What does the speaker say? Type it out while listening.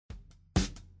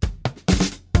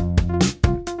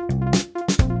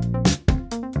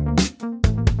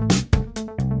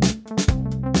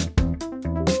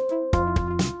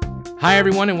Hi,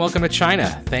 everyone, and welcome to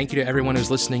China. Thank you to everyone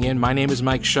who's listening in. My name is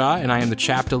Mike Shaw, and I am the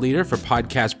chapter leader for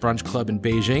Podcast Brunch Club in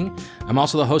Beijing. I'm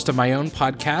also the host of my own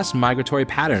podcast, Migratory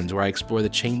Patterns, where I explore the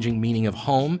changing meaning of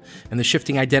home and the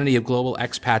shifting identity of global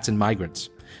expats and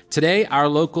migrants. Today, our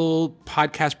local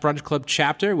Podcast Brunch Club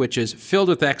chapter, which is filled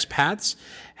with expats,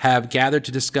 have gathered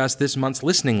to discuss this month's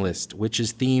listening list, which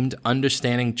is themed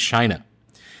Understanding China.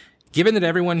 Given that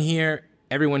everyone here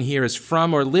is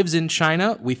from or lives in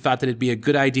China, we thought that it'd be a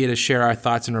good idea to share our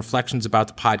thoughts and reflections about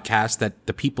the podcast that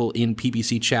the people in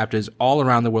PBC chapters all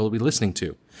around the world will be listening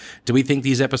to. Do we think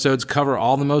these episodes cover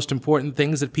all the most important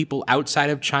things that people outside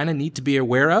of China need to be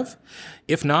aware of?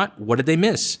 If not, what did they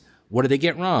miss? What did they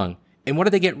get wrong? And what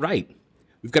did they get right?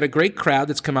 We've got a great crowd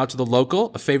that's come out to The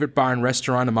Local, a favorite bar and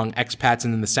restaurant among expats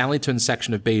in the Sanlitun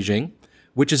section of Beijing,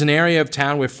 which is an area of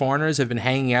town where foreigners have been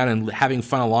hanging out and having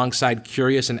fun alongside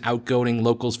curious and outgoing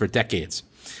locals for decades.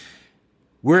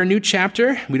 We're a new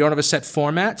chapter. We don't have a set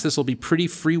format, so this will be pretty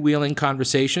freewheeling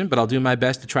conversation, but I'll do my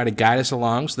best to try to guide us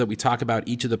along so that we talk about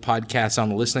each of the podcasts on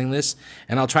the listening list,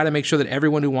 and I'll try to make sure that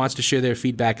everyone who wants to share their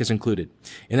feedback is included.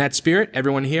 In that spirit,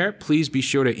 everyone here, please be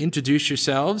sure to introduce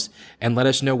yourselves and let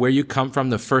us know where you come from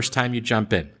the first time you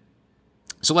jump in.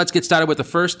 So let's get started with the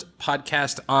first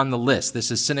podcast on the list. This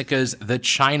is Sineca's The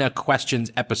China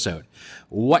Questions episode.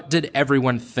 What did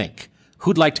everyone think?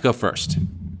 Who'd like to go first?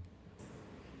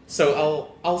 So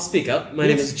I'll speak up. My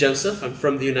name is Joseph. I'm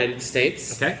from the United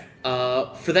States. Okay.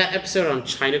 For that episode on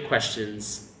China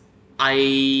Questions,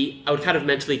 I would kind of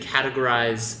mentally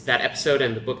categorize that episode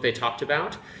and the book they talked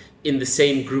about in the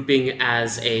same grouping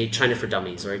as a China for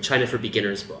Dummies or a China for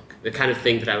Beginners book. The kind of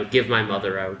thing that I would give my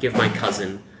mother, I would give my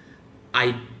cousin.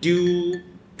 I do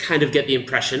kind of get the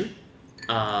impression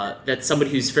that somebody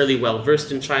who's fairly well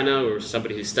versed in China or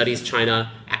somebody who studies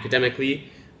China academically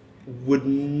would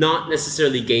not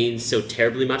necessarily gain so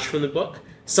terribly much from the book.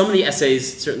 Some of the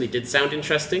essays certainly did sound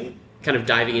interesting, kind of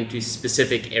diving into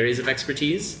specific areas of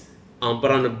expertise,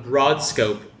 but on a broad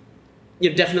scope,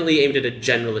 definitely aimed at a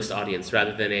generalist audience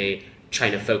rather than a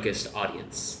China-focused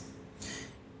audience.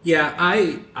 Yeah,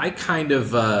 I kind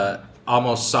of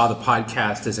almost saw the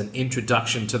podcast as an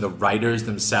introduction to the writers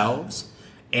themselves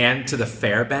and to the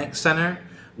Fairbanks Center,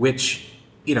 which,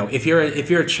 if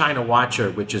you're a China watcher,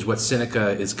 which is what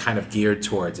Sineca is kind of geared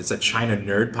towards, it's a China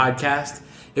nerd podcast.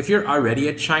 If you're already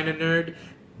a China nerd,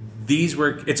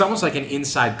 it's almost like an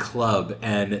inside club,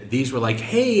 and these were like,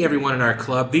 hey, everyone in our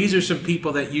club, these are some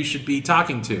people that you should be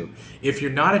talking to. If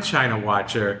you're not a China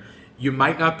watcher, you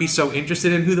might not be so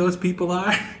interested in who those people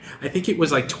are. I think it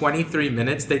was like 23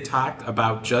 minutes they talked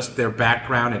about just their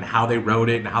background and how they wrote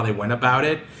it and how they went about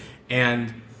it.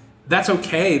 And that's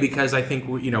okay because I think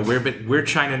we're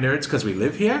China nerds because we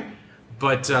live here.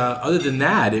 But other than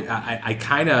that, I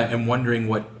kind of am wondering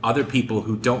what other people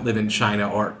who don't live in China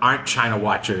or aren't China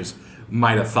watchers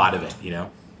might have thought of it,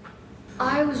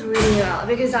 I was really,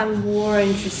 because I'm more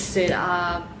interested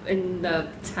in the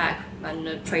tech and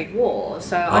the trade war.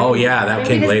 So that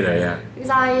came later, yeah. Because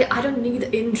I don't need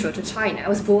the intro to China. I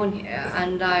was born here,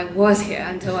 and I was here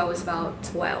until I was about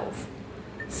 12.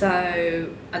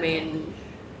 So that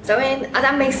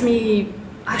makes me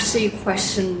actually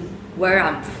question where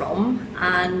I'm from.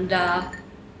 And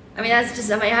that's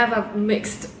just, I have a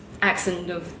mixed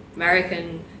accent of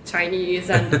American,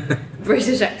 Chinese, and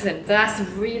British accent. That's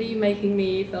really making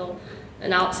me feel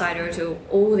an outsider to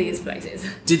all these places.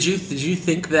 Did you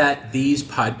think that these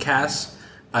podcasts,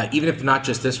 even if not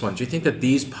just this one, do you think that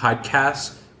these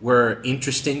podcasts were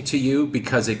interesting to you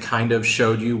because it kind of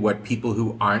showed you what people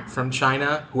who aren't from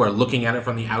China, who are looking at it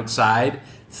from the outside,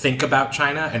 think about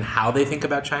China and how they think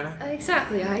about China?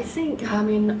 Exactly. I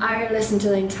listen to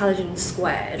the Intelligence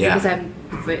Squared because I'm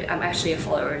actually a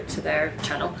follower to their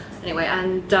channel anyway,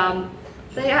 and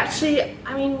they actually,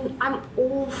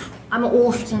 I'm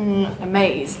often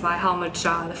amazed by how much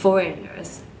the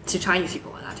foreigners, to Chinese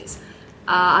people that is,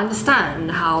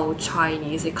 understand how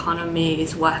Chinese economy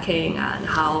is working and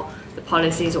how the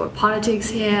policies or politics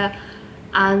here.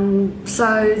 And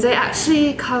so they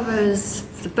actually covers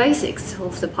the basics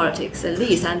of the politics at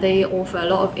least, and they offer a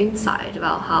lot of insight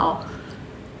about how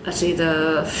actually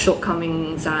the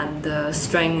shortcomings and the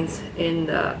strengths in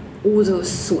all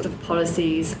those sort of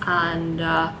policies and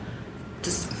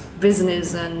just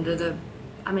business and the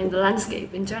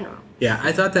landscape in general. Yeah,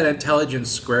 I thought that Intelligence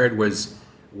Squared was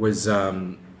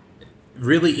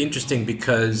really interesting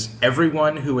because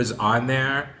everyone who was on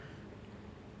there,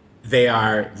 they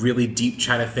are really deep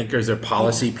China thinkers. They're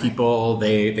policy people.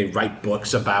 They write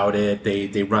books about it.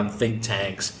 They run think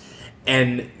tanks.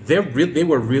 And they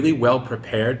were really well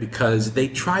prepared because they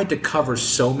tried to cover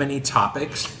so many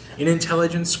topics in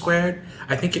Intelligence Squared.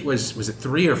 I think it was it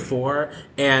 3 or 4,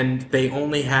 and they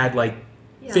only had like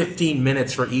 15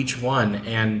 minutes for each one,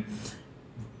 and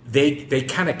they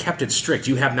kind of kept it strict.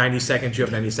 You have 90 seconds, you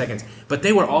have 90 seconds. But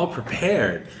they were all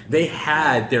prepared. They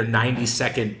had their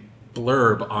 90-second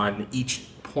blurb on each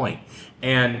point.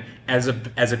 And as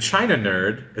a China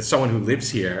nerd, as someone who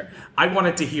lives here, I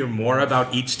wanted to hear more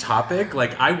about each topic.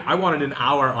 Like, I wanted an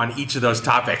hour on each of those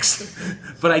topics.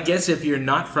 But I guess if you're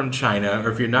not from China,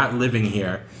 or if you're not living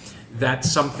here, that's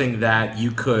something that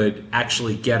you could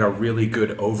actually get a really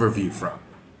good overview from.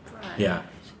 Right. Yeah.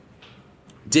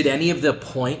 Did any of the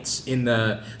points in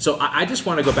the... So I just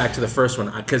want to go back to the first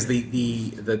one, because the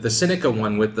Sinica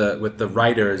one with the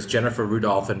writers, Jennifer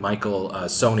Rudolph and Michael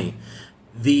Sony,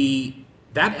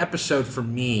 that episode for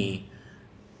me,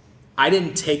 I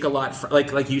didn't take a lot for,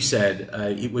 like you said,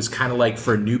 it was kind of like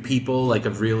for new people, like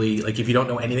of really, like if you don't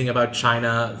know anything about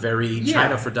China,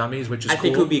 China for Dummies, which is I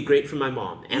think it would be great for my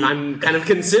mom. And I'm kind of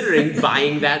considering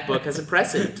buying that book as a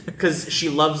present, because she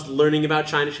loves learning about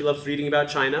China, she loves reading about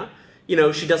China. You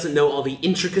know, she doesn't know all the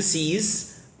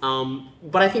intricacies,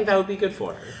 but I think that would be good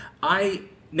for her.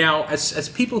 Now, as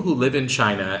people who live in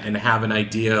China and have an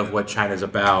idea of what China's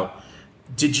about,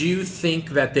 did you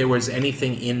think that there was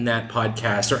anything in that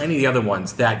podcast or any of the other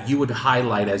ones that you would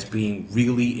highlight as being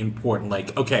really important?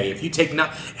 Like, okay, if you take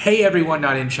hey everyone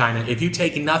not in China, if you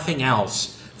take nothing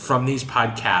else from these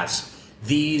podcasts,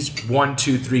 these 1,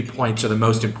 2, 3 points are the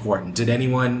most important. Did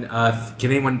anyone,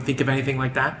 can anyone think of anything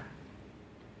like that?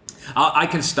 I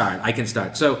can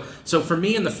start. So for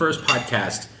me in the first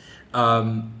podcast,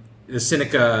 the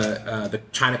Sinica, the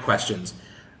China questions,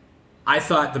 I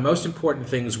thought the most important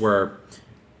things were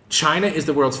China is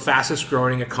the world's fastest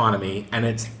growing economy, and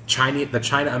the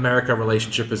China-America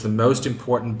relationship is the most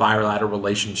important bilateral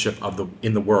relationship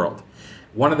in the world.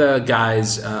 One of the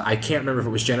guys, I can't remember if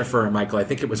it was Jennifer or Michael, I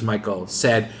think it was Michael,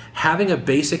 said having a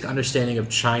basic understanding of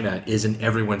China is in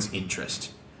everyone's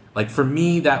interest. Like, for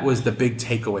me, that was the big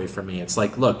takeaway for me. It's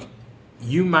like, look,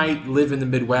 you might live in the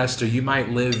Midwest, or you might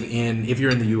live if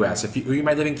you're in the U.S., or you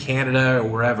might live in Canada or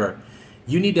wherever.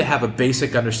 You need to have a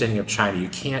basic understanding of China. You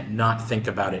can't not think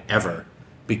about it ever,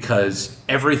 because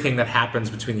everything that happens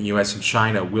between the U.S. and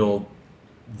China will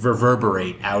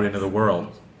reverberate out into the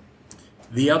world.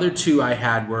 The other two I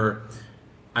had were,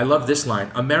 I love this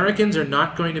line, Americans are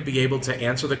not going to be able to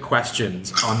answer the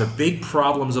questions on the big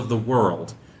problems of the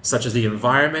world, such as the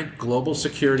environment, global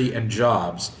security, and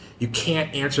jobs. You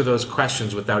can't answer those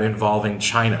questions without involving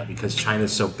China, because China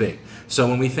is so big. So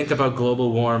when we think about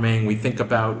global warming, we think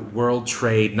about world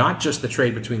trade, not just the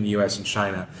trade between the U.S. and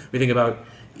China. We think about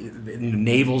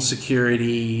naval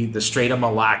security, the Strait of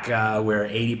Malacca, where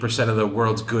 80% of the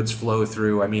world's goods flow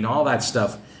through. I mean, all that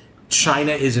stuff.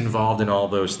 China is involved in all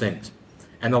those things.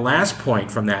 And the last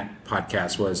point from that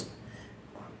podcast was,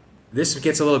 this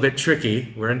gets a little bit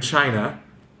tricky. We're in China.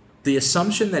 The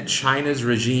assumption that China's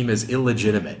regime is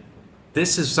illegitimate.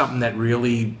 This is something that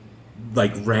really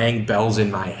rang bells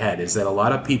in my head, is that a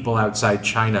lot of people outside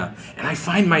China, and I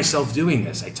find myself doing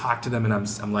this, I talk to them and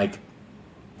I'm like,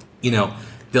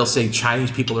 they'll say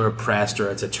Chinese people are oppressed, or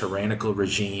it's a tyrannical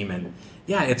regime, and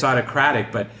yeah, it's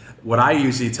autocratic, but what I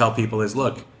usually tell people is,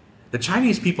 look, the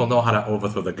Chinese people know how to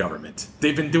overthrow the government.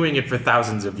 They've been doing it for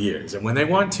thousands of years, and when they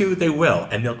want to, they will,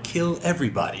 and they'll kill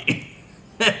everybody.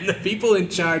 And the people in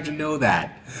charge know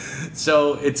that.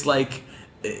 So it's like,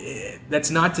 that's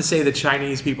not to say the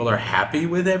Chinese people are happy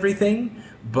with everything,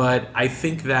 but I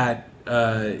think that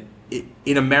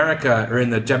in America, or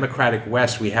in the democratic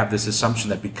West, we have this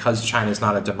assumption that because China is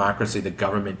not a democracy, the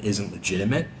government isn't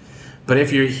legitimate. But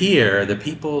if you're here, the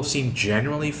people seem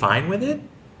generally fine with it.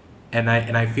 And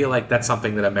I feel like that's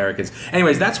something that Americans...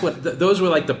 Anyways, those were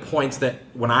like the points that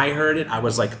when I heard it, I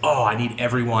was like, oh, I need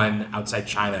everyone outside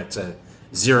China to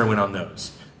zero in on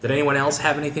those. Did anyone else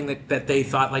have anything that they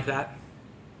thought like that?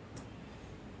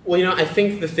 Well, I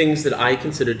think the things that I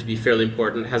consider to be fairly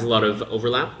important has a lot of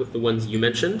overlap with the ones you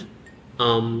mentioned.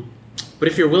 But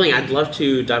if you're willing, I'd love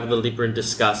to dive a little deeper and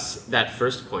discuss that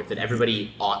first point, that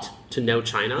everybody ought to know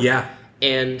China. Yeah.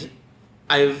 And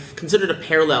I've considered a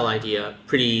parallel idea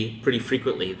pretty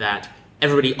frequently, that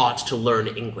everybody ought to learn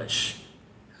English.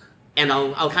 And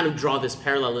I'll kind of draw this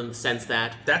parallel in the sense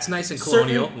that... That's nice and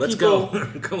colonial. Let's go.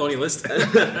 Colonialist.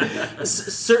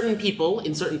 Certain people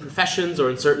in certain professions or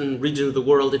in certain regions of the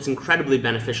world, it's incredibly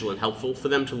beneficial and helpful for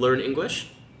them to learn English.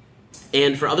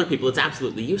 And for other people, it's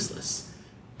absolutely useless.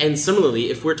 And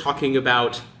similarly, if we're talking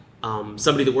about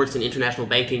somebody that works in international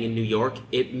banking in New York,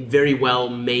 it very well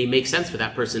may make sense for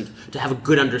that person to have a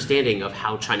good understanding of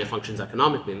how China functions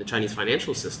economically and the Chinese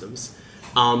financial systems.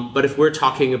 But if we're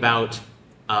talking about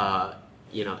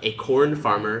a corn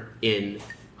farmer in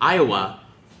Iowa,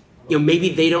 maybe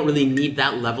they don't really need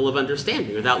that level of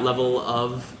understanding or that level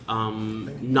of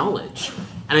knowledge.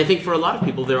 And I think for a lot of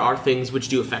people, there are things which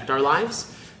do affect our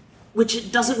lives,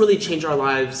 which doesn't really change our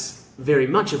lives very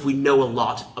much if we know a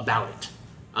lot about it.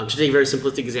 To take a very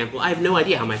simplistic example, I have no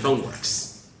idea how my phone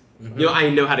works. Mm-hmm. I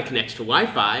know how to connect to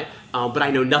Wi-Fi, but I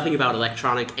know nothing about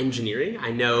electronic engineering.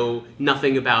 I know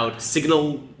nothing about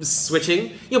signal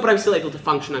switching, but I'm still able to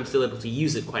function. I'm still able to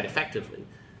use it quite effectively.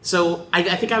 So I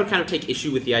think I would kind of take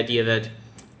issue with the idea that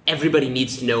everybody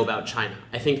needs to know about China.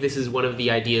 I think this is one of the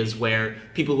ideas where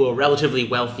people who are relatively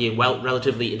wealthy and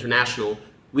relatively international,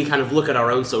 we kind of look at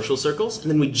our own social circles and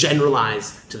then we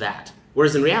generalize to that.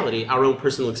 Whereas in reality, our own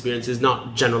personal experience is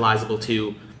not generalizable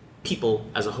to people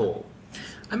as a whole.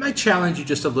 I might challenge you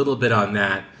just a little bit on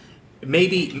that.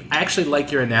 Maybe, I actually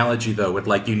like your analogy though, with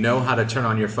like, how to turn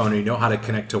on your phone or you know how to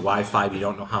connect to Wi-Fi, but you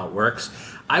don't know how it works.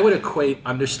 I would equate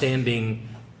understanding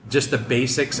just the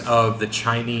basics of the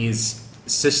Chinese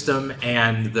system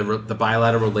and the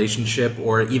bilateral relationship,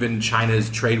 or even China's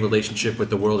trade relationship with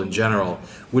the world in general,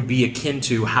 would be akin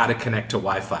to how to connect to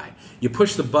Wi-Fi. You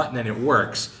push the button and it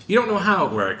works. You don't know how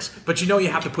it works, but you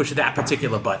have to push that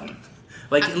particular button.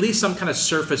 Like at least some kind of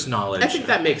surface knowledge. I think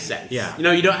that makes sense. Yeah.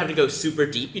 You don't have to go super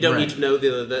deep. You don't need to know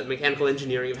the mechanical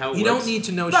engineering of how it works. You don't need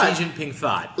to know Xi Jinping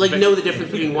thought. Know the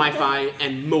difference between Wi-Fi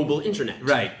and mobile internet.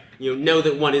 Right. Know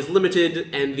that one is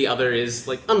limited and the other is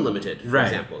unlimited, for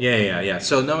example. Yeah.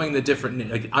 So knowing the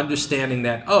different, understanding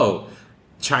that,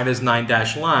 China's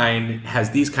 9-dash line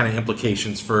has these kind of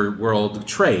implications for world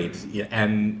trade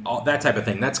and all that type of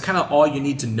thing. That's kind of all you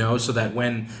need to know, so that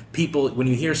when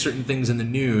you hear certain things in the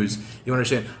news, you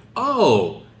understand,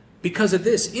 because of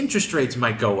this, interest rates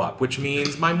might go up, which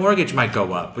means my mortgage might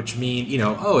go up, which means,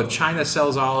 if China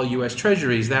sells all U.S.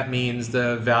 treasuries, that means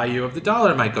the value of the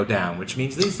dollar might go down, which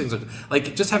means these things,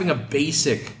 like just having a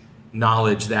basic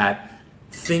knowledge that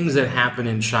things that happen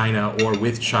in China or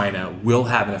with China will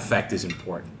have an effect is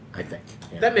important, I think.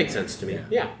 Yeah. That makes sense to me,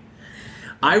 yeah.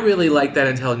 I really like that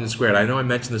Intelligence Squared. I know I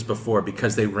mentioned this before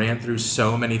because they ran through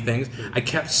so many things. I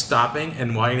kept stopping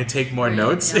and wanting to take more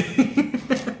notes. Yeah.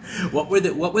 What were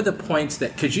the points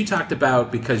that, because you talked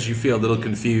about, because you feel a little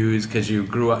confused because you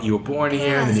were born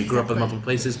here and then you grew up in multiple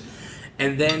places,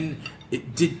 and then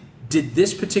did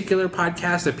this particular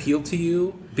podcast appeal to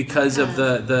you because of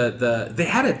they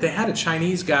had a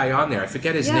Chinese guy on there. I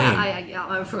forget his name.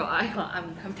 I forgot.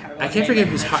 I'm terrible. I can't forget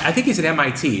his. I think he's an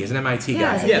MIT. He's an MIT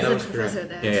guy. Yeah, that was correct.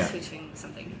 Yeah, teaching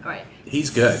something. All right. He's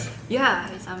good. Yeah.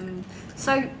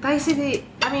 So basically,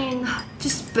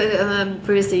 just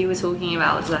previously you were talking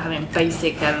about having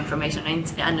basic information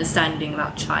and understanding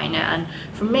about China, and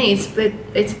for me it's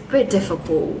a bit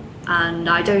difficult, and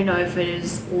I don't know if it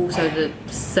is also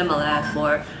similar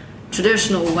for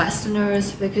traditional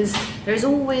Westerners, because there's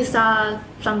always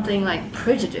something like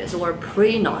prejudice or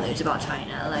pre-knowledge about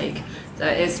China, like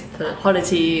its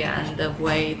polity and the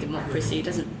way democracy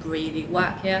doesn't really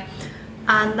work here.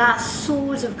 And that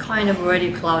sort of kind of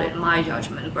already clouded my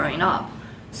judgment growing up.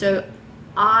 So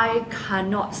I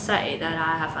cannot say that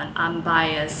I have an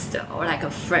unbiased or like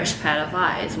a fresh pair of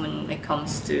eyes when it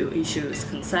comes to issues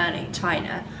concerning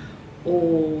China,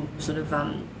 or sort of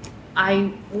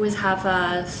I always have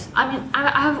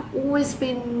I've always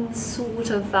been sort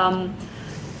of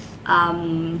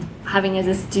having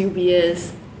this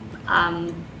dubious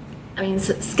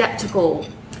skeptical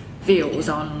views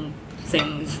on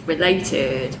things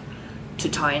related to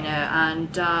China,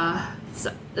 and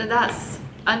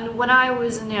and when I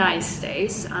was in the United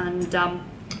States, and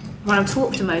when I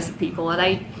talk to most people,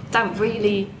 they don't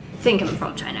really think I'm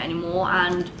from China anymore,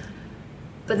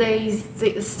 but they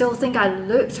still think I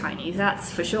look Chinese,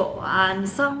 that's for sure. And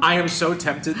I am so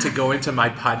tempted to go into my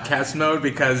podcast mode,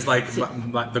 because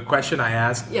the question I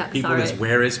ask people is,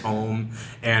 where is home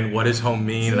and what does home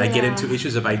mean? And I get into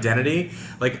issues of identity.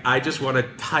 I just want to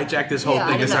hijack this whole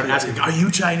thing and start asking, are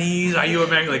you Chinese? Are you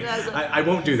American? I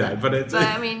won't do that. But it's...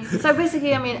 so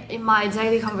basically, in my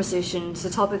daily conversations, the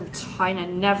topic of China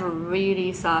never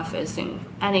really surfaced in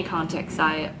any context.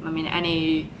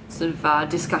 Any sort of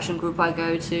discussion group I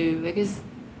go to, because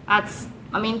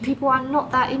people are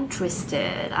not that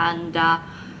interested, and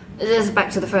it is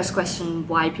back to the first question,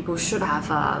 why people should have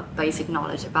basic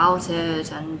knowledge about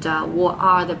it, and what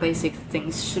are the basic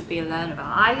things should be learned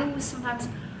about. I always sometimes,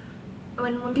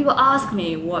 when people ask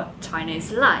me what China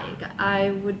is like,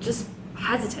 I would just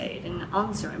hesitate in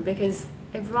answering, because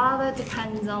it rather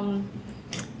depends on...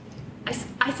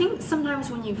 I think sometimes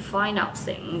when you find out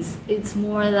things, it's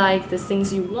more like the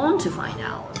things you want to find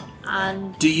out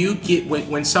And do you get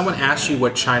when someone asks you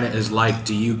what China is like,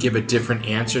 do you give a different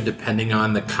answer depending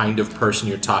on the kind of person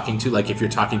you're talking to? Like if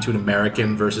you're talking to an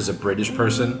American versus a British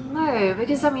person? No,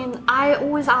 because I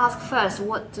always ask first,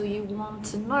 what do you want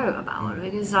to know about?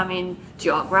 Because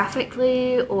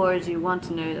geographically, or do you want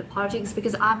to know the politics?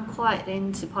 Because I'm quite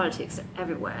into politics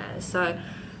everywhere, so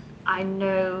I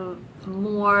know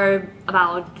more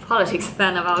about politics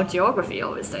than about geography,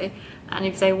 obviously. And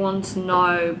if they want to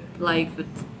know, like,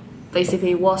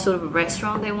 basically what sort of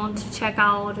restaurant they want to check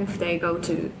out if they go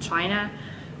to China,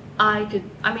 I think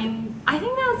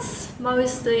that's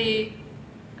mostly,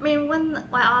 when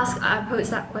I pose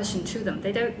that question to them,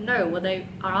 they don't know what they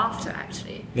are after,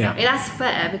 actually. Yeah. That's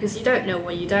fair, because you don't know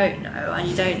what you don't know, and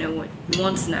you don't know what you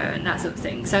want to know, and that sort of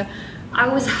thing. So I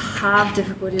always have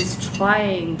difficulties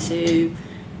trying to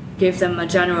give them a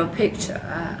general picture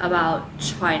about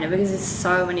China, because it's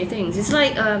so many things. It's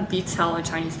like you tell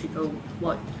Chinese people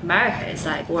what America is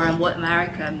like, or what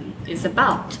America is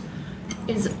about.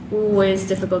 It's always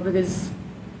difficult, because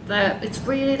it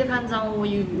really depends on what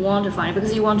you want to find,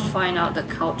 because you want to find out the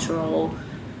cultural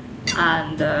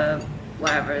and the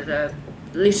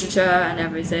literature and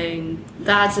everything.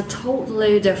 That's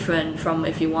totally different from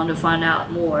if you want to find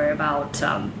out more about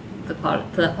the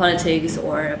politics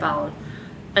or about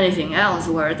anything else,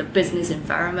 where the business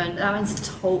environment, it's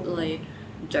totally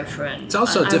different. It's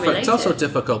also different. It's also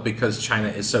difficult because China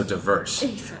is so diverse,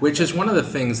 exactly. Which is one of the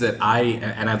things that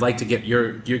I'd like to get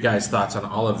your guys' thoughts on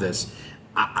all of this.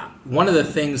 One of the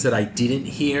things that I didn't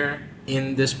hear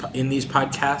in these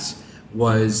podcasts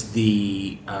was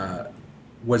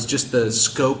just the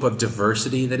scope of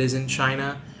diversity that is in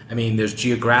China. There's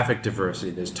geographic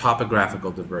diversity, there's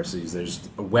topographical diversities, there's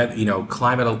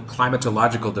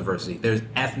climatological diversity, there's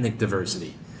ethnic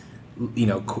diversity,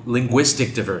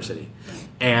 linguistic diversity.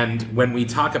 And when we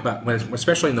talk about,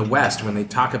 especially in the West, when they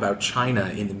talk about China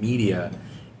in the media,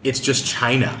 it's just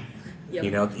China.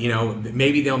 Yep.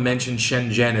 Maybe they'll mention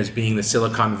Shenzhen as being the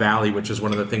Silicon Valley, which is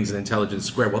one of the things in Intelligence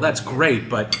Squared. Well, that's great,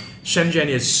 but Shenzhen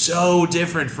is so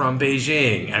different from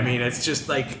Beijing. It's just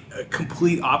like a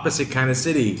complete opposite kind of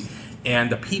city.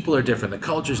 And the people are different, the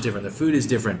culture is different, the food is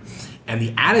different, and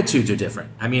the attitudes are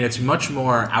different. It's much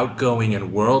more outgoing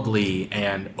and worldly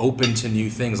and open to new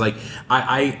things. Like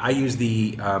I use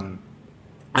the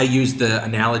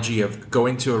analogy of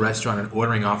going to a restaurant and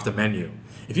ordering off the menu.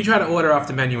 If you try to order off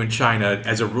the menu in China,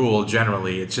 as a rule,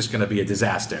 generally, it's just going to be a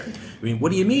disaster.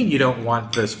 What do you mean you don't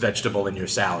want this vegetable in your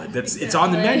salad? It's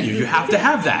on the menu. You have to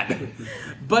have that.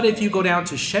 But if you go down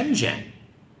to Shenzhen,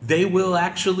 they will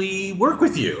actually work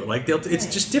with you. It's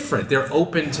just different. They're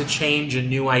open to change and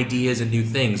new ideas and new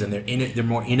things, and they're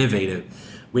more innovative.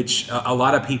 Which a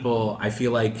lot of people, I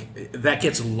feel like, that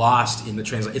gets lost in the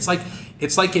translation. It's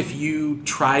like if you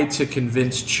try to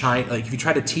convince China, like if you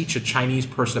try to teach a Chinese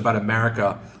person about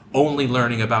America, only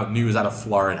learning about news out of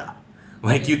Florida.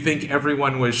 Like you'd think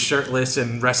everyone was shirtless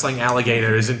and wrestling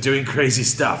alligators and doing crazy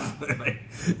stuff.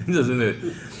 Doesn't it?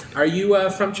 Are you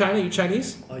from China? Are you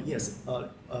Chinese? Yes.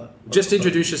 Just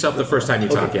introduce yourself the first time you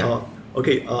talk. Yeah.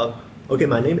 Okay.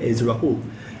 My name is Rahul.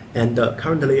 And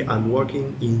currently, I'm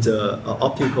working in the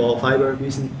optical fiber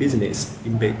business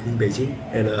in Beijing,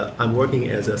 and I'm working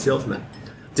as a salesman.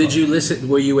 Did you listen?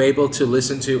 Were you able to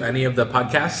listen to any of the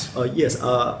podcasts? Yes.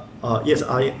 Yes.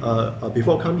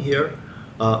 Before coming here,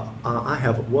 I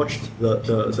have watched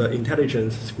the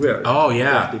Intelligence Squared. Oh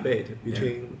yeah. Debate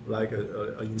between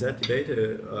in that debate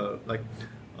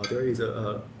there is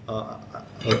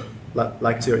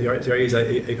there is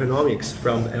economics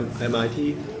from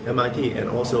MIT, and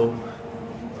also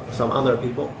some other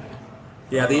people.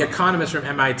 Yeah, the economist from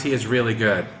MIT is really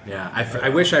good. Yeah, I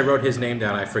wish I wrote his name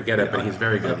down. I forget it, but he's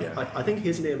very good. Yeah. I think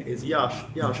his name is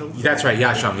Yasheng. That's right,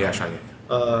 Yasheng.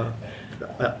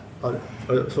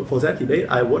 So for that debate,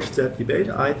 I watched that debate.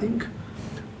 I think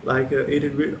I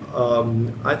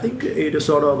think it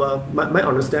sort of my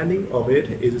understanding of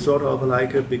it is sort of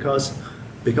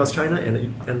because China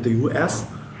and the U.S.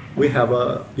 we have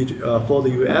for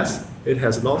the U.S. it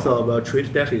has lots of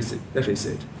trade deficit.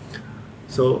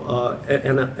 So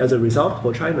and as a result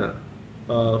for China,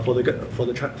 for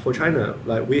China,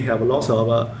 we have lots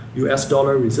of U.S.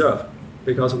 dollar reserve,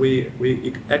 because we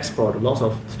export lots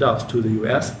of stuff to the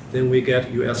U.S. Then we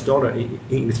get U.S. dollar in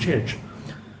exchange.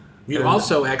 You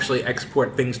also actually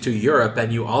export things to Europe,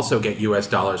 and you also get U.S.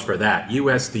 dollars for that. The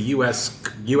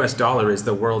U.S. dollar is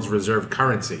the world's reserve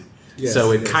currency. Yes,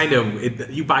 so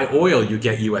you buy oil, you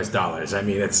get U.S. dollars.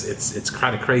 It's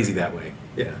kind of crazy that way.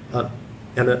 Yeah,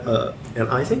 and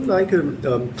I think I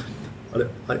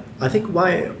think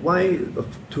why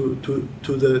to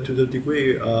the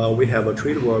degree we have a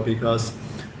trade war, because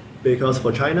because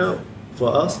for China,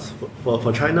 for us,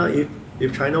 for China,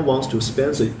 if China wants to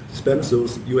spend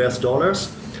those US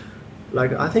dollars,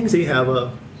 like I think we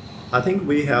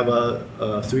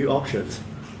have three options.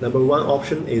 Number one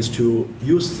option is to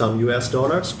use some US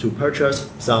dollars to purchase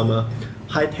some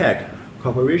high-tech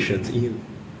corporations in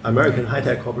American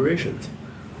high-tech corporations.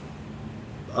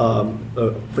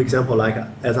 For example, like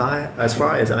as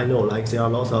far as I know, like there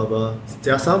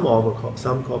are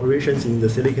some corporations in the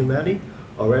Silicon Valley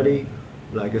already,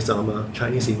 like some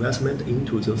Chinese investment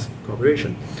into those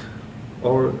corporations,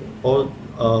 or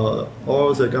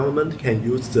the government can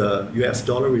use the US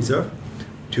dollar reserve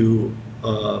to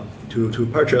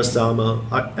purchase some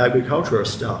agricultural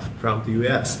stuff from the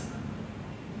US,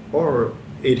 or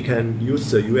it can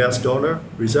use the US dollar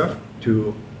reserve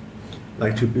to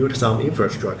build some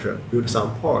infrastructure, build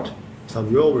some port,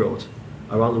 some railroad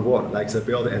around the world, like the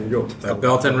Belt and Road. The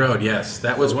Belt and Road, yes.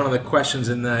 That was one of the questions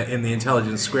in the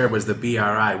Intelligence Square was the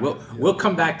BRI. We'll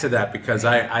come back to that because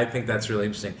I think that's really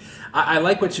interesting. I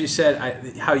like what you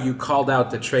said, how you called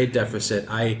out the trade deficit.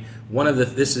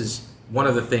 This is one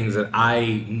of the things that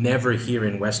I never hear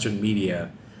in Western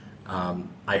media.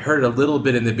 I heard it a little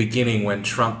bit in the beginning when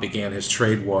Trump began his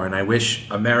trade war, and I wish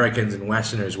Americans and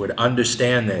Westerners would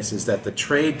understand this, is that the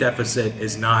trade deficit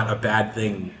is not a bad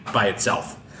thing by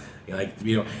itself.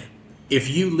 If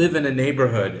you live in a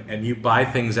neighborhood and you buy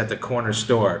things at the corner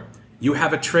store, you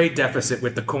have a trade deficit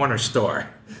with the corner store.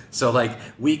 So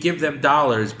we give them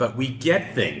dollars, but we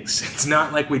get things. It's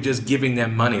not like we're just giving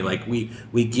them money. Like we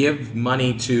give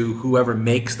money to whoever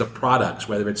makes the products,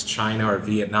 whether it's China or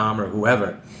Vietnam or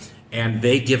whoever, and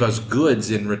they give us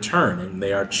goods in return, and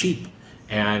they are cheap,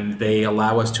 and they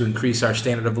allow us to increase our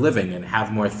standard of living and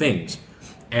have more things.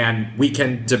 And we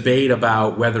can debate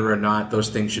about whether or not those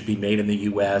things should be made in the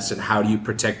U.S. and how do you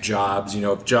protect jobs.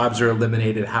 If jobs are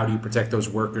eliminated, how do you protect those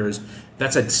workers?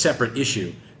 That's a separate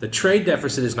issue. The trade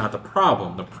deficit is not the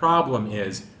problem. The problem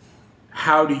is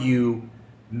how do you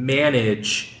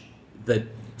manage the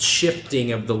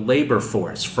shifting of the labor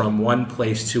force from one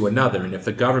place to another? And if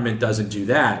the government doesn't do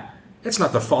that, it's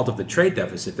not the fault of the trade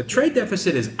deficit. The trade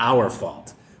deficit is our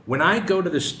fault. When I go to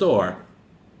the store,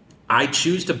 I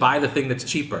choose to buy the thing that's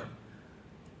cheaper.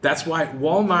 That's why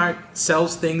Walmart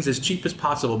sells things as cheap as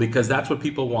possible, because that's what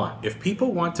people want. If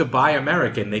people want to buy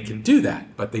American, they can do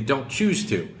that, but they don't choose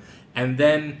to. And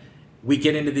then we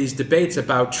get into these debates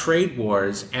about trade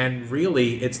wars, and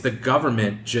really it's the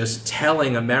government just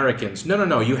telling Americans,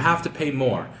 no, you have to pay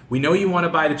more. We know you want to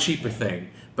buy the cheaper thing,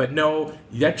 but no,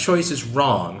 that choice is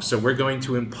wrong, so we're going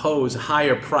to impose a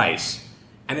higher price.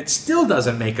 And it still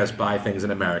doesn't make us buy things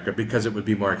in America because it would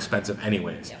be more expensive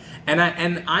anyways. Yeah.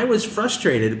 And I was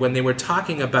frustrated when they were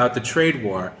talking about the trade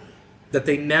war that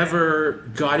they never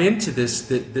got into this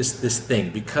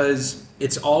thing, because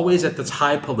it's always at this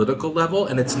high political level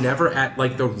and it's never at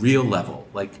the real level.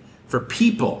 For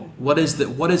people, what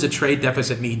does a trade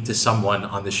deficit mean to someone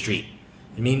on the street?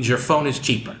 It means your phone is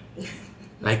cheaper.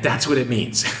 That's what it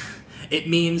means. It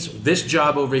means this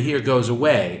job over here goes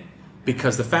away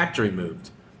because the factory moved.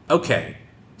 Okay,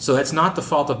 so that's not the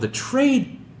fault of the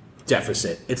trade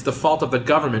deficit. It's the fault of the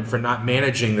government for not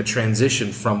managing the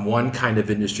transition from one kind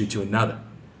of industry to another.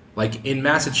 Like in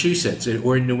Massachusetts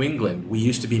or in New England, we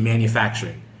used to be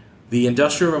manufacturing. The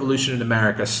Industrial Revolution in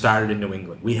America started in New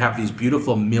England. We have these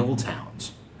beautiful mill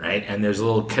towns, right? And there's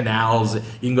little canals. You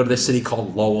can go to this city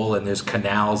called Lowell, and there's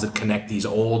canals that connect these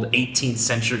old 18th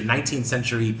century, 19th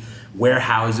century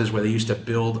warehouses where they used to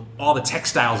build all the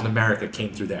textiles in America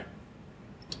came through there.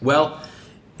 Well,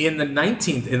 in the late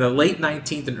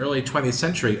 19th and early 20th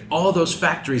century, all those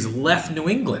factories left New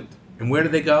England. And where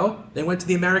did they go? They went to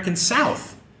the American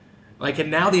South. And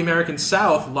now the American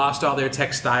South lost all their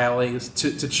textiles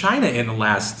to China in the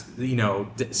last,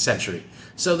 century.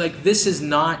 So this is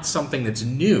not something that's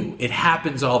new. It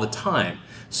happens all the time.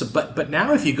 So, but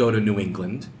now if you go to New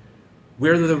England,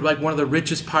 we're one of the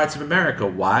richest parts of America.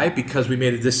 Why? Because we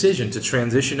made a decision to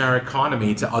transition our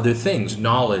economy to other things: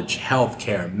 knowledge,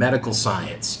 healthcare, medical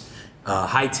science,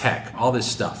 high tech, all this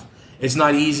stuff. It's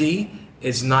not easy.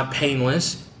 It's not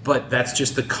painless. But that's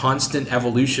just the constant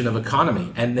evolution of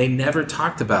economy, and they never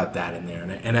talked about that in there,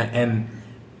 and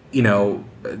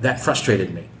that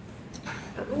frustrated me.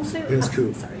 But also, it's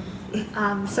true. Sorry.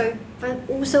 But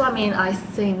also, I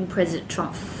think President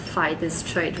Trump fight this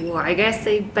trade war. I guess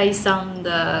they based on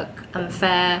the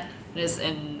unfairness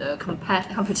in the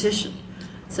competition.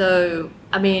 So,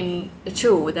 it's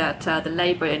true that the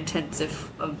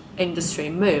labor-intensive industry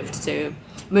moved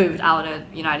out of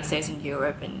the United States and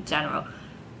Europe in general.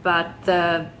 But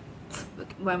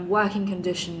when working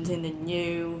conditions in the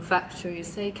new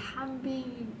factories, they can be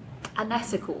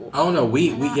unethical. Oh no,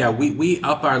 we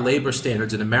up our labor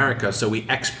standards in America, so we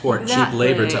export cheap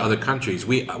labor to other countries.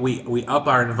 We up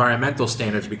our environmental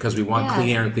standards because we want clean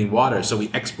air and clean water, so we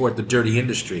export the dirty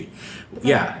industry.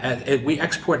 We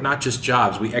export not just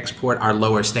jobs, we export our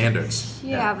lower standards.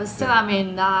 But still,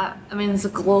 it's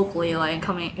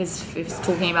globally it's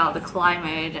talking about the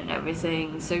climate and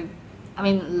everything. So,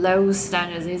 low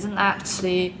standards isn't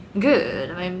actually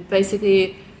good.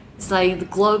 Basically, it's like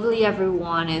globally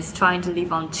everyone is trying to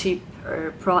live on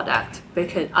cheaper product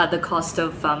because at the cost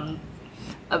of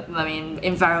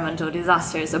environmental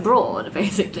disasters abroad,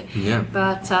 basically. Yeah.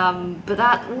 But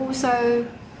that also,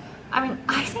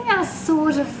 I think that's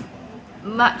sort of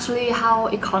muchly how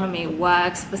economy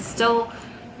works. But still,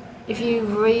 if you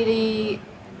really,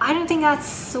 I don't think that's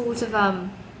sort of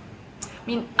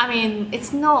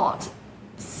it's not,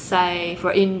 say,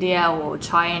 for India or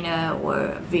China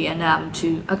or Vietnam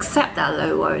to accept that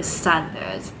lower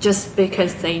standards just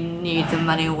because they need the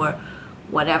money or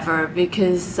whatever,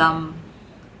 because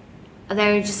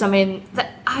they're just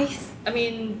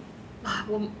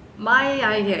my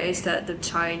idea is that the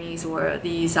Chinese or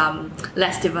these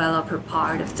less developed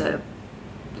part of the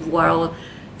world,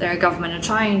 their government are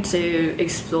trying to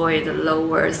exploit the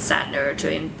lower standard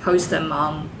to impose them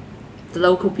on the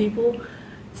local people,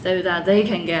 so that they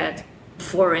can get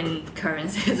foreign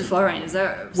currencies, foreign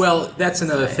reserves. Well, that's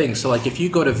another thing. So, if you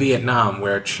go to Vietnam,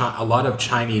 where a lot of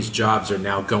Chinese jobs are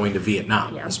now going to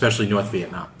Vietnam, especially North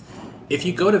Vietnam. If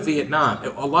you go to Vietnam,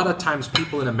 a lot of times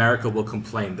people in America will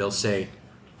complain. They'll say,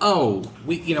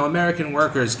 American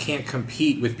workers can't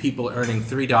compete with people earning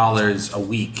 $3 a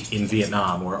week in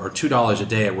Vietnam or $2 a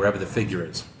day or wherever the figure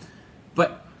is.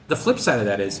 But the flip side of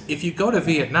that is, if you go to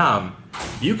Vietnam,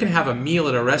 you can have a meal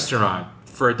at a restaurant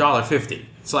for $1.50.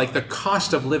 It's like the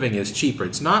cost of living is cheaper.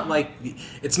 It's not like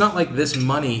this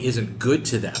money isn't good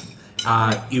to them.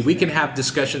 We can have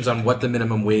discussions on what the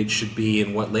minimum wage should be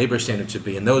and what labor standards should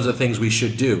be, and those are things we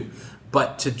should do.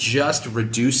 But to just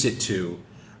reduce it to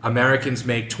Americans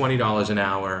make $20 an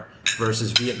hour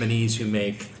versus Vietnamese who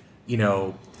make,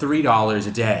 $3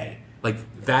 a day,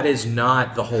 that is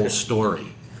not the whole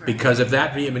story. Because if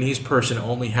that Vietnamese person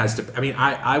only has to,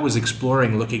 I was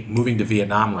exploring moving to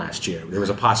Vietnam last year. There was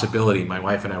a possibility my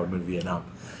wife and I would move to Vietnam.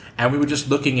 And we were just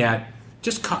looking at,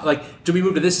 do we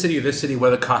move to this city or this city? What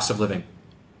are the costs of living?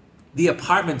 The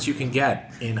apartments you can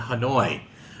get in Hanoi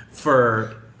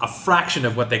for a fraction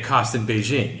of what they cost in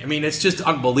Beijing. It's just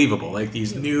unbelievable.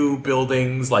 These new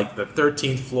buildings, the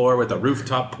 13th floor with a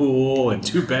rooftop pool and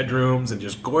 2 bedrooms and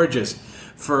just gorgeous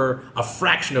for a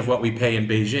fraction of what we pay in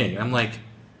Beijing. I'm like,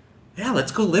 yeah,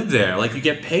 let's go live there. You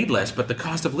get paid less, but the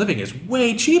cost of living is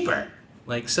way cheaper.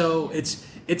 So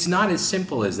it's not as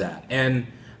simple as that. And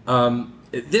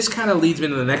this kind of leads me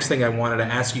to the next thing I wanted to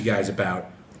ask you guys about.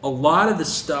 A lot of the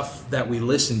stuff that we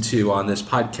listen to on this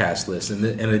podcast list, and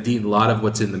indeed a lot of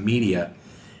what's in the media,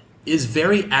 is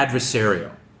very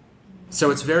adversarial.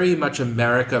 So it's very much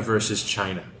America versus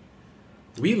China.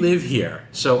 We live here,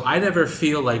 so I never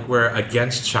feel like we're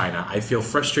against China. I feel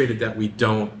frustrated that we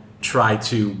don't try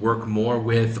to work more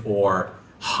with or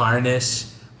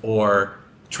harness or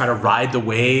try to ride the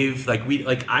wave.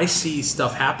 I see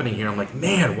stuff happening here. I'm like,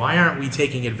 man, why aren't we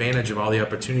taking advantage of all the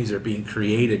opportunities that are being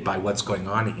created by what's going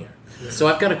on here? So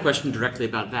I've got a question directly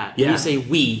about that. Yeah. When you say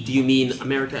we, do you mean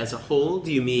America as a whole?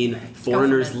 Do you mean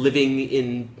foreigners living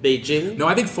in Beijing? No,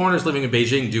 I think foreigners living in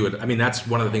Beijing do it. That's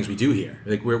one of the things we do here.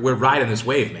 We're riding this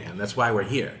wave, man. That's why we're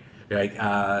here.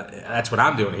 That's what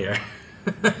I'm doing here.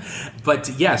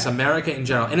 But yes, America in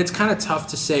general. And it's kind of tough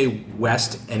to say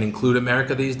West and include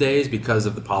America these days because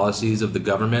of the policies of the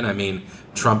government.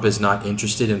 Trump is not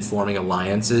interested in forming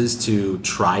alliances to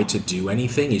try to do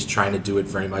anything. He's trying to do it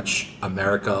very much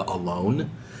America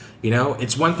alone.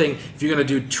 It's one thing, if you're going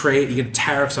to do trade, you get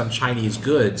tariffs on Chinese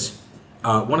goods.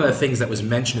 One of the things that was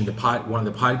mentioned in one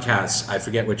of the podcasts, I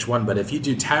forget which one, but if you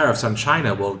do tariffs on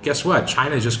China, well, guess what?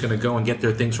 China is just going to go and get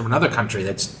their things from another country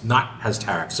has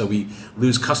tariffs, so we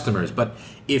lose customers. But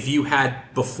if you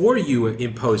had, before you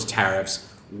imposed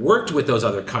tariffs, worked with those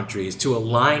other countries to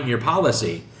align your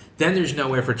policy, then there's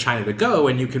nowhere for China to go,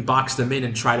 and you can box them in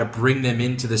and try to bring them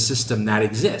into the system that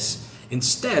exists.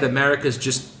 Instead, America's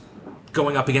just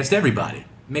going up against everybody. It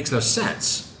makes no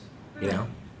sense,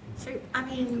 So,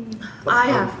 I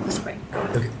have. Sorry.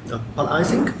 Okay, I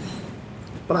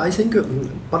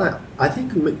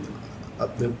think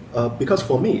because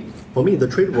for me, the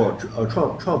trade war,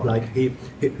 Trump he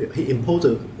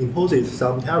imposes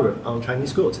some tariff on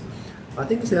Chinese goods. I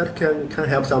think that can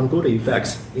have some good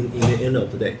effects in the end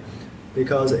of the day,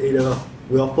 because it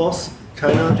will force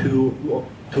China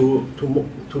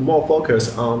to more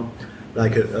focus on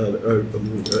like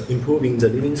improving the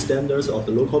living standards of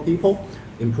the local people,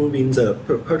 improving the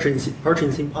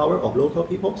purchasing power of local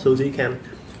people, so they can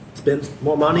spend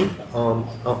more money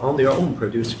on their own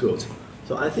produced goods.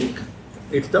 So I think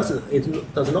it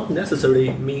does not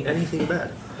necessarily mean anything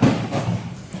bad.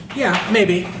 Yeah,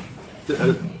 maybe.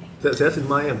 That's in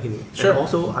my opinion. Sure. And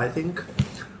also, I think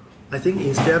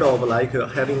instead of like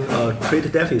having a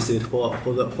trade deficit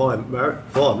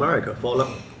for America,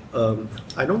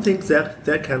 I don't think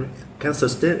that can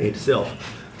sustain itself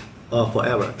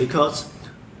forever, because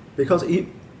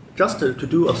just to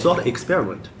do a sort of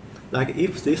experiment, like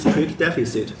if this trade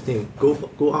deficit thing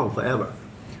go on forever,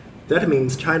 that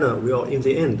means China will in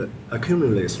the end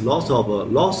accumulate loss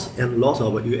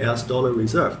of U.S. dollar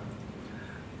reserve.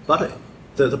 But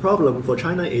the problem for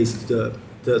China is the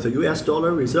U.S.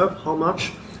 dollar reserve, how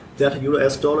much that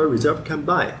U.S. dollar reserve can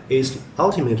buy, is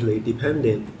ultimately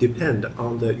depend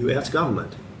on the U.S.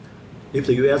 government. If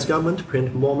the U.S. government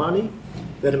print more money,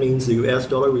 that means the U.S.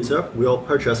 dollar reserve will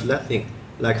purchase less thing,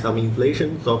 like some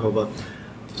inflation sort of.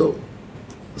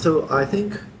 So I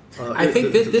think. I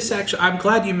think this actually, I'm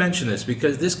glad you mentioned this,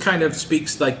 because this kind of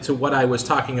speaks like to what I was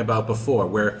talking about before,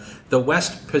 where the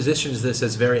West positions this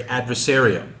as very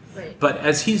adversarial. Right. But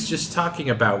as he's just talking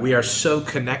about, we are so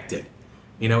connected.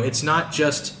 You know, it's not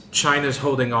just China's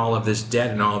holding all of this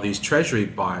debt and all of these treasury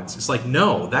bonds. It's like,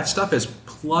 no, that stuff is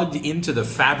plugged into the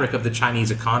fabric of the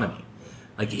Chinese economy.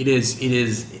 Like it is,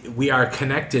 we are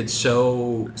connected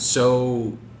so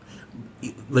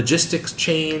logistics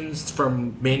chains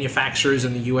from manufacturers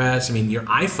in the U.S. I mean, your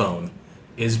iPhone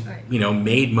is,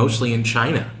 made mostly in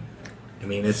China. I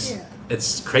mean,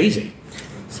 it's crazy.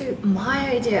 So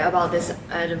my idea about this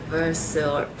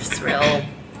adversarial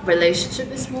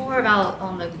relationship is more about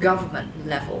on the government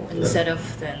level instead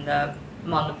of then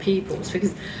among the peoples.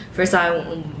 Because first,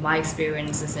 my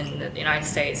experiences in the United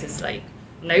States is like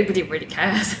nobody really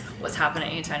cares what's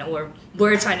happening in China or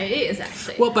where China is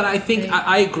actually. Well, but I think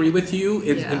I agree with you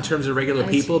in terms of regular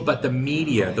people, but the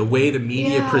media, the way the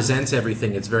media presents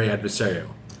everything, it's very adversarial.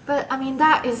 But I mean,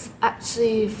 that is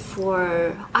actually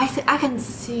I can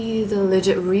see the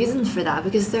legit reason for that,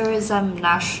 because there is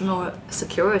national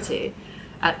security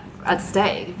at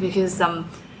stake. Because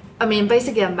I mean,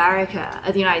 basically America,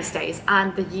 the United States,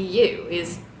 and the EU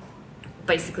is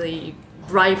basically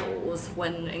rivals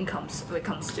when it comes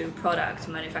to product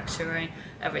manufacturing,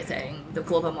 everything, the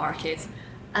global markets,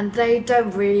 and they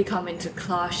don't really come into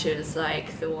clashes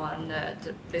like the one that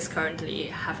is currently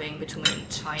having between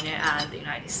China and the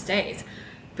United States,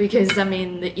 because I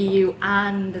mean the EU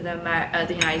and the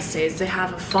United States, they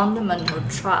have a fundamental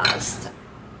trust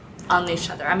on each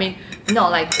other. I mean,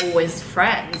 not like always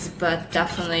friends, but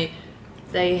definitely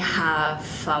they have.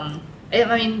 It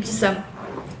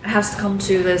has to come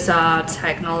to this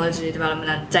technology development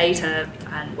and data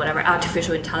and whatever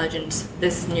artificial intelligence,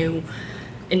 this new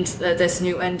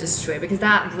industry, because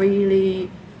that really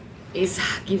is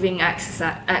giving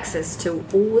access to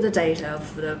all the data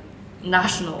of the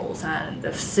nationals and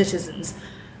the citizens.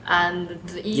 And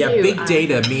the EU. Yeah, big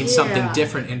data means something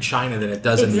different in China than it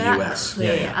does in the US.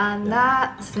 And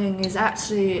that thing is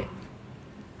actually,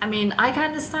 I mean, I can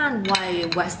understand why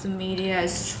Western media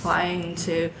is trying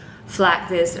to flag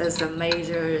this as a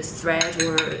major threat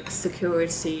or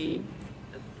security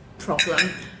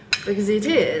problem, because it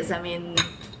is. I mean,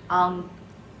 on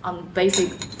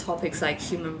basic topics like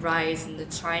human rights,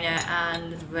 and China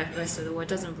and the rest of the world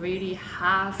doesn't really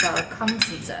have a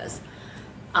consensus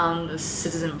on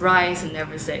citizen rights and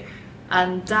everything,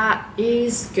 and that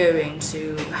is going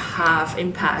to have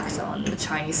impact on the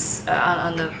Chinese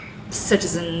on the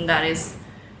citizen that is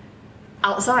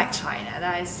outside China.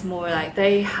 That is more like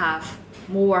they have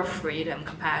more freedom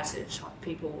compared to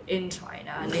people in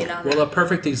China. And well, a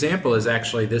perfect example is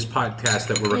actually this podcast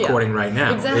that we're recording right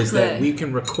now. Exactly. Is that we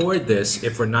can record this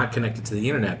if we're not connected to the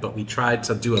internet, but we tried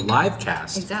to do a live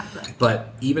cast. Exactly.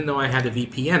 But even though I had a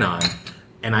VPN on,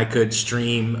 and I could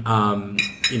stream, I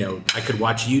could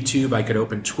watch YouTube, I could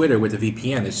open Twitter with a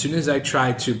VPN. As soon as I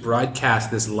tried to broadcast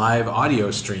this live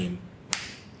audio stream,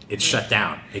 it shut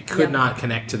down. It could not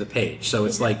connect to the page. So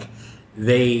it's like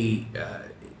there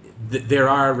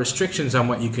are restrictions on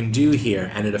what you can do here,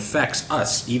 and it affects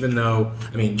us, even though,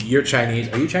 I mean, you're Chinese.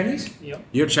 Are you Chinese? Yeah.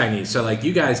 You're Chinese. So like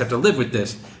you guys have to live with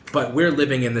this, but we're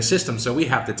living in the system, so we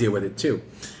have to deal with it too.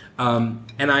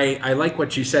 And I like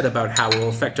what you said about how it will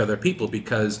affect other people,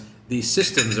 because these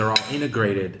systems are all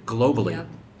integrated globally,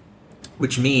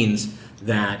 which means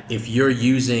that if you're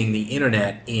using the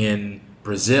internet in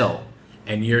Brazil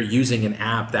and you're using an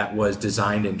app that was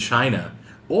designed in China,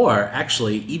 or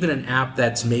actually even an app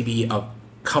that's maybe a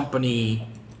company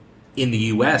in the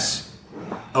US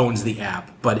owns the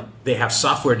app, but they have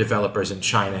software developers in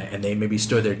China and they maybe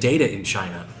store their data in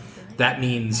China, that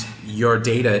means your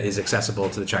data is accessible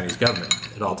to the Chinese government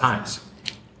at all times.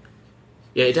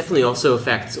 Yeah, it definitely also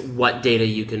affects what data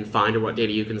you can find or what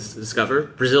data you can discover.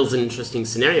 Brazil's an interesting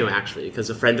scenario, actually, because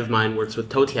a friend of mine works with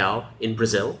Toutiao in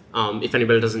Brazil. If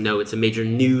anybody doesn't know, it's a major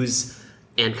news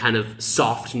and kind of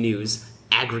soft news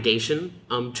aggregation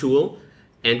tool.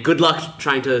 And good luck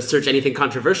trying to search anything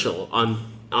controversial on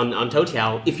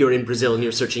Toutiao if you're in Brazil and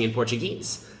you're searching in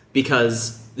Portuguese,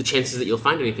 because the chances that you'll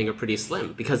find anything are pretty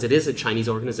slim, because it is a Chinese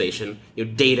organization. Your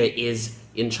data is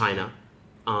in China.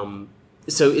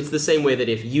 So it's the same way that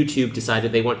if YouTube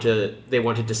decided they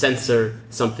wanted to censor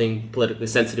something politically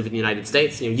sensitive in the United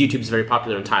States, YouTube's very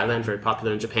popular in Thailand, very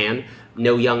popular in Japan.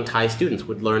 No young Thai students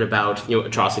would learn about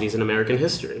atrocities in American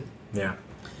history. Yeah.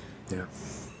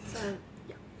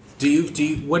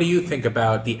 What do you think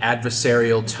about the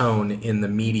adversarial tone in the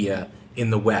media in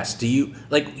the West? Do you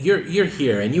you're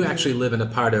here and you actually live in a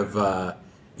part of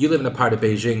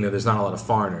Beijing that there's not a lot of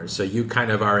foreigners, so you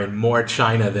kind of are in more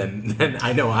China than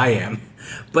I know I am.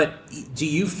 But do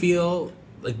you feel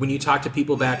like when you talk to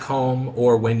people back home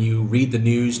or when you read the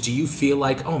news, do you feel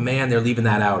like, oh man, they're leaving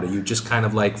that out? Are you just kind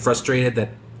of like frustrated that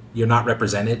you're not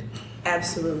represented?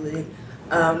 Absolutely.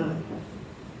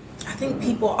 I think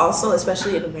people also,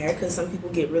 especially in America, some people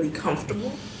get really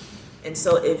comfortable. And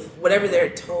so if whatever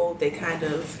they're told, they kind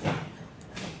of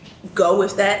go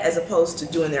with that as opposed to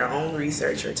doing their own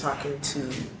research or talking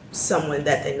to someone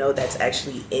that they know that's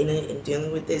actually in it and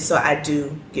dealing with it. So I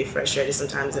do get frustrated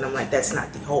sometimes, and I'm like, that's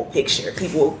not the whole picture.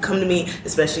 People will come to me,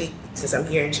 especially since I'm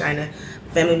here in China,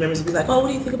 family members will be like, oh, what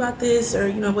do you think about this?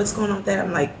 Or, what's going on with that?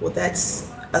 I'm like, well,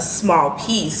 that's a small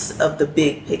piece of the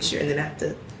big picture, and then I have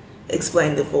to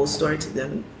explain the full story to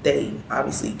them. They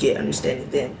obviously get understanding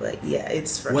then, but yeah,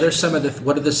 it's frustrating. What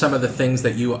are some of the things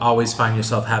that you always find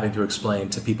yourself having to explain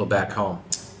to people back home?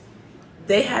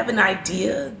 They have an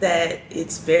idea that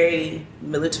it's very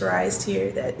militarized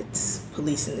here, that it's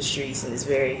police in the streets and it's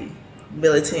very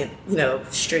militant,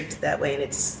 strict that way, and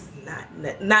it's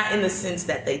not in the sense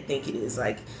that they think it is.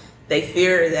 Like, they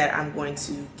fear that I'm going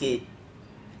to get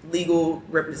legal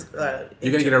you're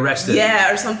gonna get arrested,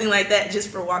 or something like that, just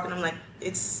for walking. I'm like,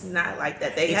 it's not like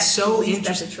that. It's so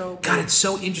interesting. God, it's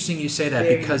so interesting you say that,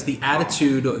 because the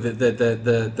attitude,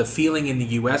 the feeling in the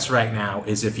U.S. right now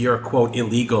is if you're quote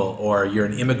illegal or you're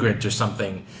an immigrant or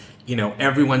something,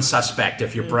 everyone's suspect.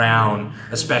 If you're brown,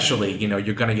 especially,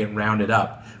 you're gonna get rounded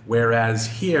up. Whereas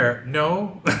here,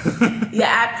 no.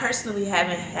 Yeah, I personally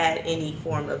haven't had any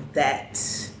form of that.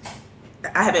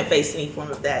 I haven't faced any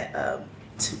form of that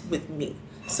with me,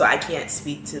 so I can't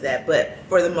speak to that. But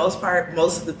for the most part,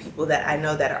 most of the people that I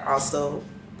know that are also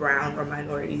brown or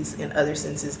minorities in other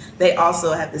senses, they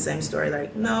also have the same story.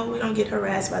 Like, no, we don't get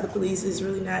harassed by the police. It's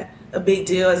really not a big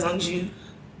deal as long as you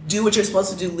do what you're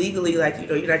supposed to do legally. Like,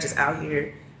 you're not just out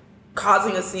here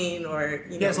causing a scene or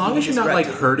as long as you're not like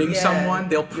hurting someone,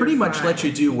 they'll pretty much let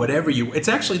you do whatever you. It's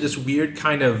actually this weird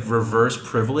kind of reverse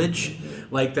privilege,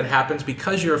 like that happens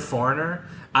because you're a foreigner.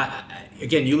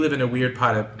 Again, you live in a weird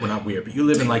part of, well, not weird, but you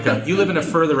live in a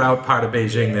further out part of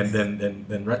Beijing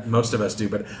than most of us do.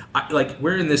 But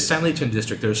we're in this Sanlitun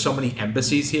district. There's so many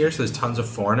embassies here, so there's tons of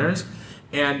foreigners.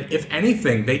 And if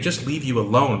anything, they just leave you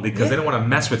alone because they don't want to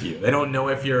mess with you. They don't know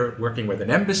if you're working with an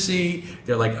embassy.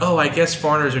 They're like, oh, I guess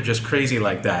foreigners are just crazy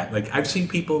like that. Like, I've seen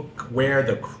people wear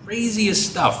the craziest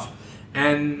stuff,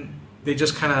 and they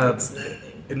just kind of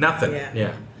nothing.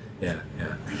 Yeah.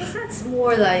 I guess that's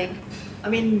more like,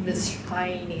 the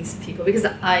Chinese people, because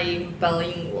I'm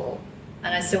bilingual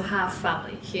and I still have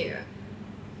family here.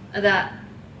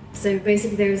 So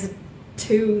basically there's a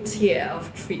 2-tier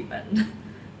of treatment.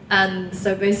 And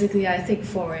so basically I think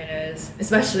foreigners,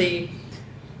 especially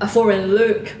foreign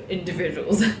look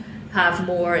individuals, have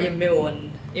more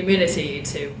immunity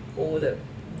to all the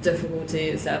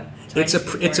difficulties that it's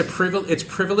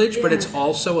privilege, but it's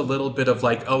also a little bit of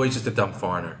like, oh, he's just a dumb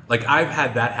foreigner. Like, I've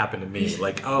had that happen to me.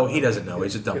 Like, oh, he doesn't know,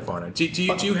 he's a dumb foreigner. Do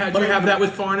you have that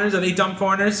with foreigners? Are they dumb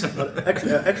foreigners?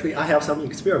 Actually, I have some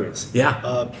experience.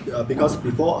 Yeah. Because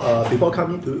before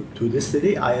coming to this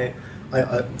city, I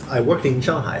worked in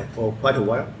Shanghai for quite a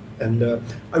while, and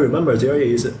I remember there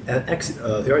is an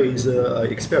experience.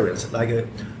 Like,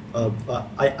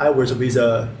 I was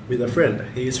with a friend.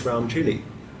 He is from Chile.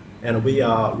 And we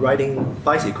are riding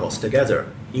bicycles together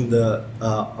in the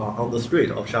on the street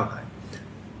of Shanghai,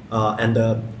 and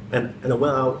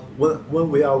when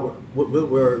we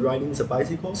were riding the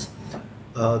bicycles,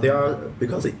 there are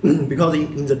because in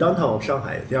the downtown of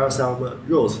Shanghai there are some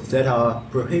roads that are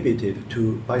prohibited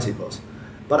to bicycles,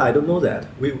 But I don't know that.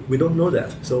 We don't know that.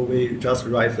 So we just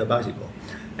ride the bicycle.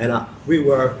 And we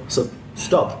were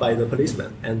stopped by the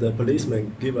policeman, and the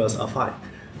policeman gave us a fine.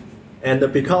 And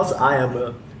because I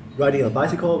am riding a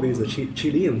bicycle with a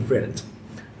Chilean friend,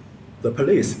 the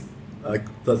police,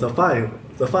 the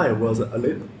fine was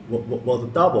was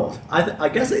doubled. I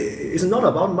guess it's not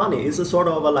about money. It's sort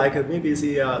of like maybe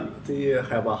they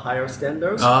have a higher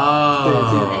standards.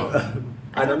 Oh.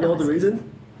 I don't know the reason.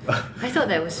 I thought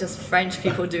that was just French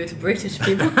people do to British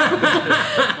people.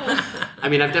 I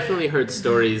mean, I've definitely heard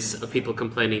stories of people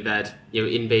complaining that,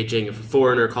 in Beijing, if a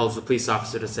foreigner calls the police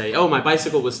officer to say, "Oh, my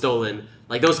bicycle was stolen,"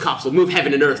 like those cops will move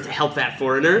heaven and earth to help that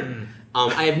foreigner.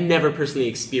 I have never personally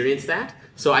experienced that,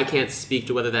 so I can't speak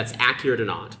to whether that's accurate or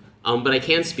not. But I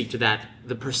can speak to that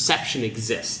the perception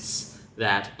exists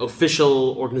that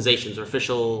official organizations or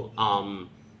official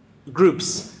groups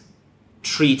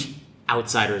treat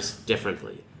outsiders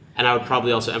differently. And I would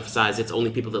probably also emphasize it's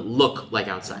only people that look like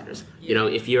outsiders.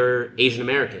 If you're Asian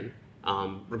American,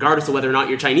 regardless of whether or not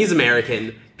you're Chinese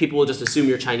American, people will just assume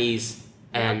you're Chinese.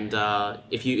 And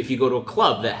if you go to a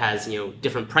club that has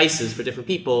different prices for different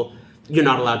people, you're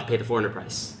not allowed to pay the foreigner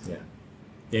price.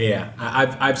 Yeah.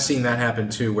 I've seen that happen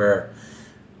too, where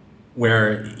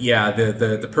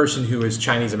the person who is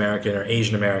Chinese American or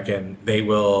Asian American,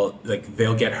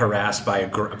 they'll get harassed by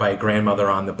a grandmother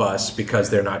on the bus because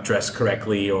they're not dressed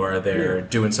correctly or they're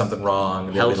doing something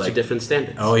wrong. Held to different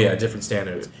standards. Oh yeah, different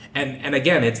standards. And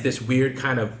again, it's this weird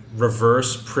kind of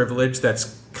reverse privilege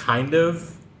that's kind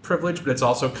of privilege, but it's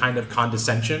also kind of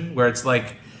condescension, where it's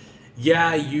like,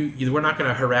 yeah, we're not going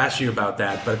to harass you about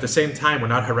that, but at the same time, we're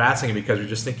not harassing you because we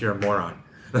just think you're a moron.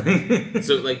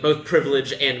 So like both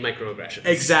privilege and microaggressions.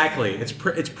 Exactly. It's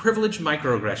privileged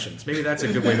microaggressions. Maybe that's a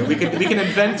good way. We can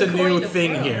invent a new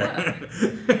thing here.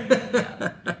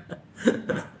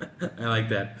 I like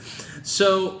that.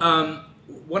 So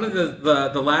one of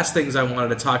the last things I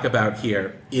wanted to talk about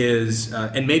here is,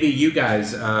 and maybe you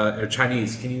guys are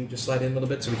Chinese. Can you just slide in a little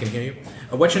bit so we can hear you?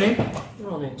 What's your name?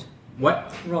 Ronald.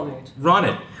 What? Ronald.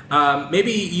 Ronald.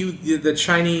 Maybe the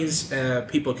Chinese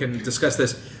people can discuss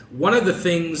this. One of the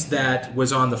things that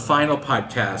was on the final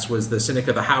podcast was the cynic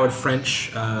of the Howard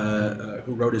French,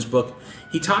 who wrote his book.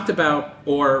 He talked about,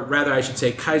 or rather I should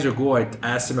say, Kaiser Kuo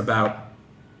asked him about,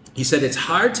 he said, it's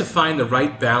hard to find the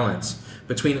right balance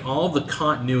between all the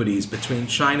continuities between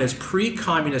China's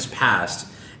pre-communist past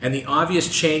and the obvious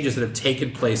changes that have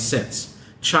taken place since.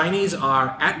 Chinese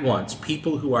are, at once,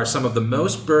 people who are some of the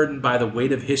most burdened by the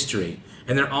weight of history,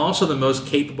 and they're also the most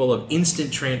capable of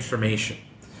instant transformation.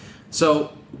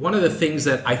 So one of the things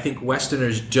that I think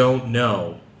Westerners don't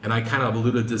know, and I kind of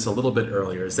alluded to this a little bit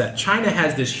earlier, is that China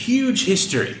has this huge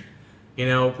history.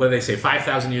 What do they say,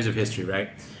 5,000 years of history, right?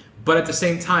 But at the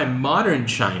same time, modern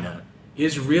China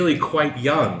is really quite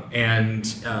young. And,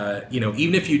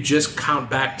 even if you just count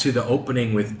back to the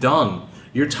opening with Deng,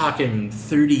 you're talking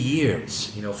 30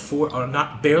 years,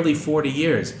 barely 40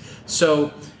 years.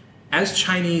 So as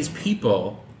Chinese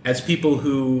people, as people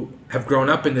who have grown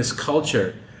up in this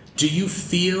culture, do you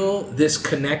feel this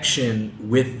connection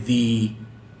with the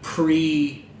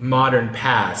pre-modern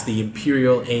past, the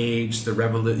imperial age, the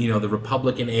the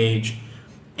Republican age?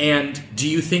 And do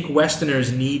you think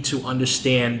Westerners need to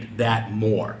understand that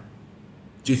more?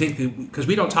 Do you think because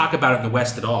we don't talk about it in the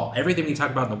West at all. Everything we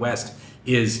talk about in the West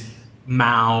is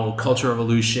Mao, Cultural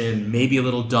Revolution, maybe a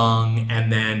little Deng,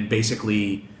 and then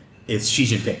basically it's Xi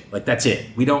Jinping. Like, that's it.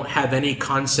 We don't have any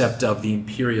concept of the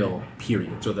imperial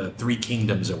periods or the three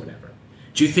kingdoms or whatever.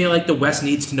 Do you feel like the West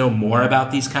needs to know more about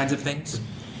these kinds of things?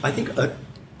 I think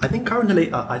currently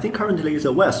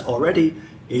the West already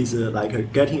is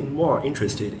getting more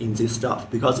interested in this stuff,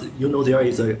 because there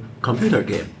is a computer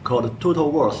game called Total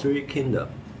War 3 Kingdom.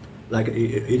 Like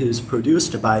it is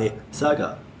produced by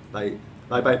Sega, by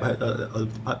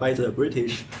the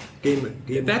British game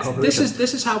corporation.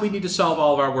 This is how we need to solve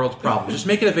all of our world's problems. Just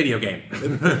make it a video game.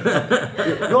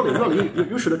 Really,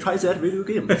 you should try that video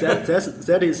game.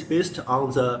 That is based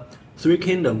on the Three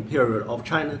Kingdom period of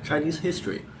Chinese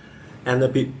history, and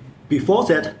before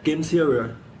that game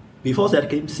series,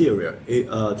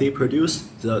 they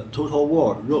produced the Total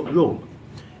War Rome,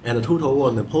 and the Total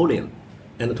War Napoleon,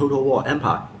 and the Total War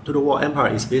Empire. Total War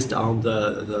Empire is based on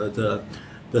the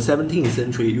 17th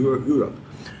century Europe,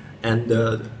 and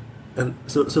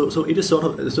so it is so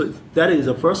that is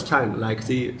the first time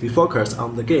the focus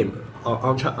on the game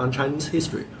on Chinese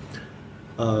history,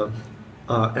 and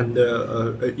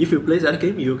if you play that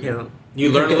game, you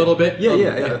learn a little bit.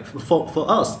 Yeah.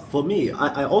 For me,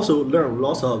 I also learn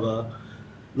lots of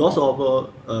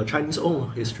Chinese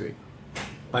own history.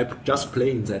 by just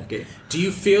playing that game. Do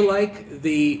you feel like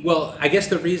I guess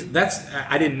the reason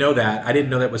I didn't know that. I didn't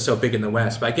know that was so big in the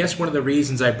West. But I guess one of the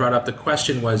reasons I brought up the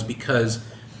question was because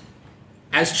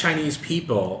as Chinese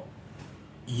people,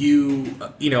 you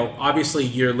know, obviously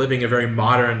you're living a very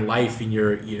modern life,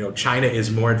 and China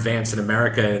is more advanced than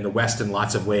America and the West in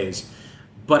lots of ways.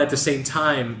 But at the same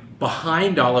time,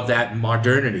 behind all of that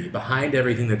modernity, behind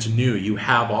everything that's new, you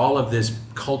have all of this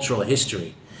cultural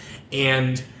history.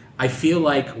 And I feel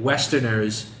like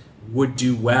Westerners would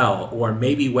do well, or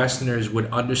maybe Westerners would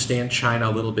understand China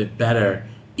a little bit better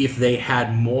if they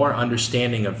had more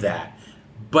understanding of that.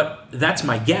 But that's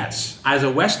my guess. As a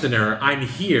Westerner, I'm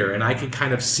here and I can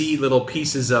kind of see little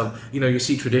pieces of, you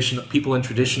see traditional people in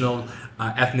traditional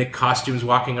ethnic costumes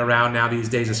walking around now these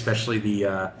days, especially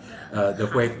the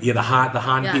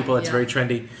Han people. It's very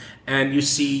trendy. And you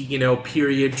see,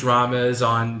 period dramas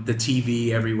on the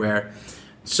TV everywhere.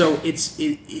 So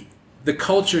the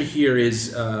culture here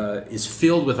is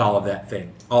filled with all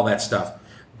that stuff.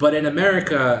 But in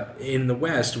America, in the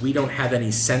West, we don't have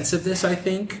any sense of this, I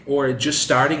think, or just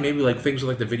starting, maybe like things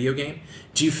like the video game.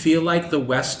 Do you feel like the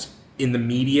West in the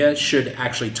media should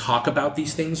actually talk about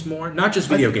these things more? Not just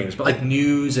video games, but like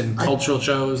news and cultural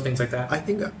shows, things like that. I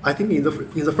think in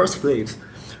the first place,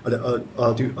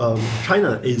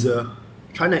 China is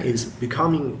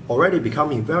already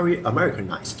becoming very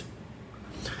Americanized,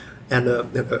 and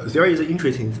there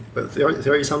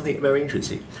is something very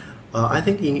interesting. I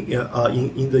think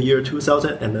in the year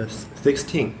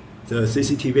 2016, the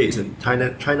CCTVs and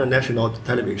China National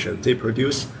Television, they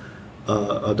produced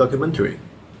a documentary,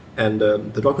 and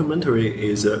the documentary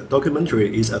is about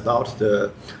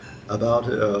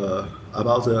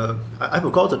I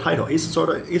forgot the title. It's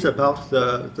about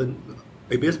the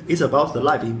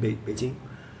life in Beijing,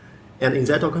 and in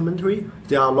that documentary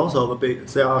there are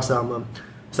some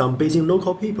Beijing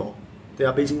local people. They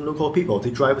are Beijing local people. They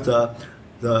drive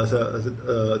they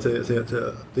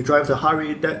drive the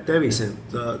Harley Davidson,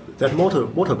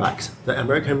 motorbikes, the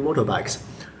American motorbikes,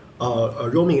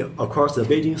 roaming across the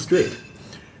Beijing street,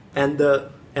 and that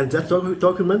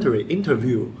documentary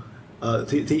interview,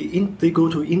 they go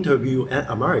to interview an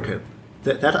American.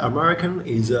 That American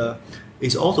is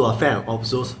also a fan of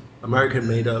those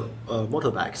American-made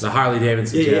motorbikes. The Harley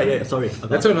Davidson. Yeah. Sorry,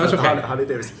 that's okay. Harley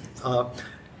Davidson.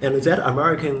 And that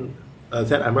American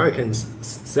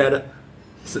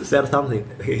said something.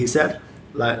 He said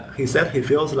he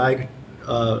feels like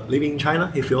living in China.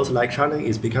 He feels like China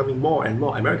is becoming more and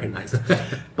more Americanized.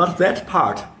 But that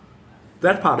part,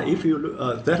 if you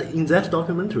that in that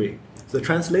documentary, the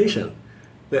translation,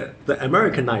 the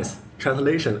Americanized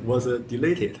translation was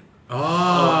deleted.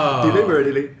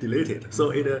 Deliberately deleted.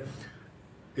 So it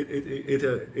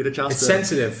just. It's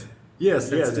sensitive.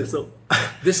 Yes. So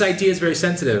this idea is very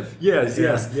sensitive. Yes.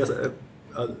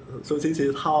 So this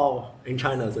is how in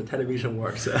China the television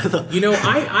works. I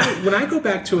when I go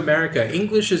back to America,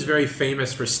 English is very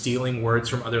famous for stealing words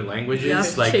from other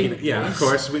languages. Of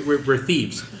course, we're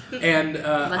thieves. And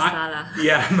masala.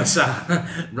 Masala,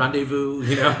 rendezvous.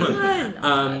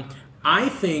 I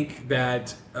think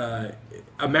that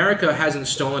America hasn't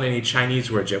stolen any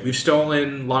Chinese words yet. We've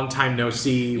stolen long time no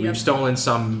see. We've stolen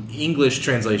some English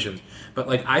translations. But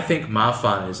I think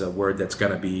 "mafan" is a word that's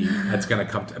gonna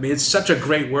come. I mean, it's such a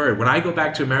great word. When I go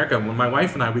back to America, when my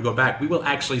wife and I we go back, we will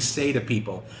actually say to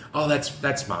people, "Oh, that's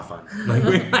 "mafan,"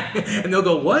 and they'll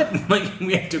go, "What?"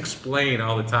 We have to explain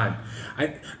all the time.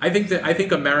 I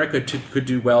think America could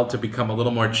do well to become a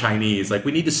little more Chinese.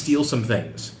 We need to steal some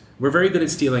things. We're very good at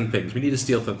stealing things. We need to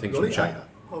steal some things from China.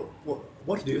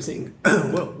 What do you think?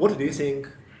 What do you think?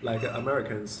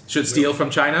 Americans should steal from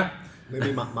China?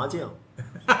 Maybe mahjong.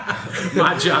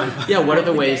 Mahjong. Yeah, what are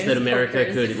the ways that America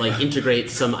could integrate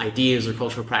some ideas or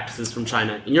cultural practices from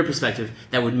China, in your perspective,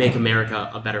 that would make America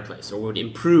a better place or would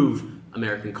improve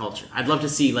American culture? I'd love to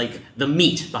see the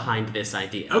meat behind this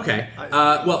idea. Okay.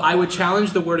 Well, I would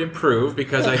challenge the word improve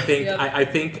because I think I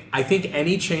think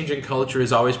any change in culture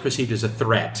is always perceived as a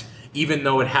threat, even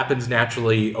though it happens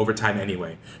naturally over time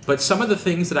anyway. But some of the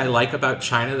things that I like about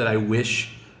China that I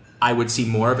wish I would see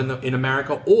more of in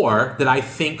America, or that I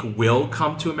think will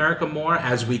come to America more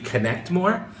as we connect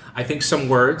more. I think some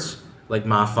words like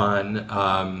 "mafan."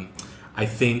 I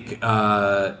think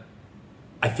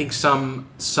some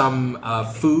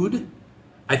food.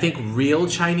 I think real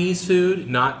Chinese food,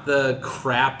 not the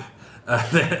crap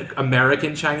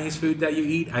American Chinese food that you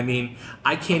eat. I mean,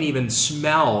 I can't even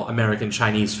smell American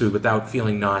Chinese food without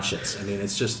feeling nauseous. I mean,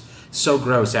 it's just so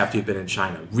gross after you've been in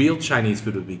China. Real Chinese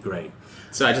food would be great.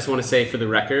 So I just want to say for the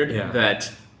record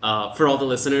that for all the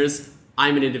listeners,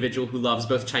 I'm an individual who loves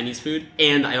both Chinese food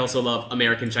and I also love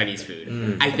American Chinese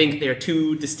food. I think they are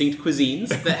two distinct cuisines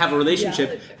that have a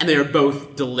relationship and they are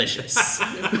both delicious.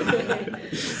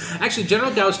 Actually,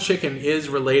 General Gao's chicken is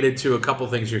related to a couple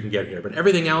things you can get here, but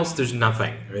everything else, there's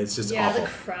nothing. It's just awful. The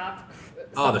crab.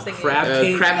 Oh, the something crab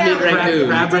cake. Crab meat ragout.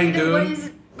 Crab What rangoon. is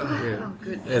it? Oh,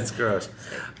 good. It's gross.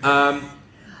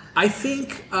 I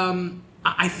think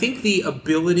the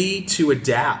ability to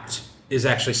adapt is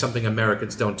actually something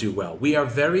Americans don't do well. We are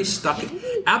very stuck.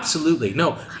 Absolutely.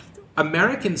 No,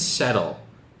 Americans settle.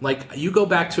 Like, you go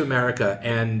back to America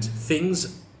and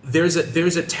things, there's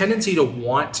a tendency to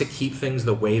want to keep things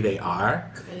the way they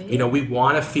are. You know, we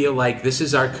want to feel like this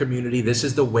is our community, this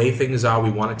is the way things are,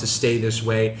 we want it to stay this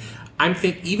way.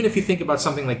 Even if you think about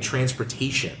something like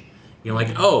transportation, you know,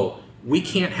 like, oh, we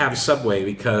can't have Subway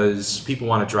because people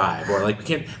want to drive, or like we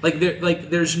can't,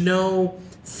 there's no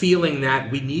feeling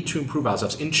that we need to improve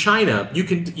ourselves. In China, you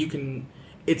can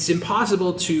it's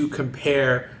impossible to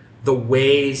compare the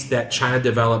ways that China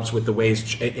develops with the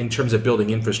ways in terms of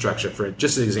building infrastructure. For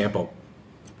just an example,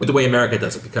 with the way America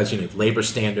does it, because you have labor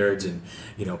standards and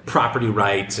property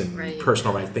rights and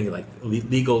personal rights, things like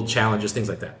legal challenges, things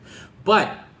like that.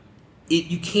 But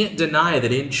you can't deny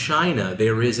that in China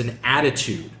there is an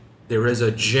attitude. There is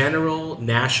a general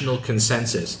national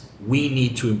consensus. We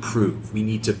need to improve. We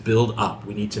need to build up.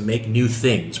 We need to make new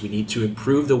things. We need to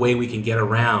improve the way we can get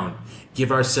around,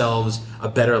 give ourselves a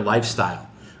better lifestyle.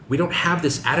 We don't have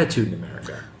this attitude in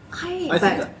America.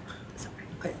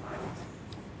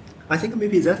 I think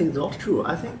maybe that is not true.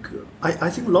 I think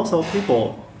lots of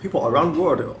people around the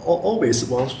world always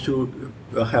want to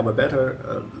have a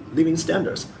better living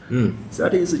standards.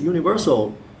 That is a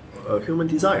universal human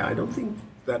desire. I don't think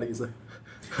that is.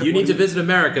 You need to visit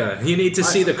America. You need to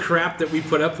see the crap that we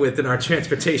put up with in our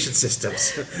transportation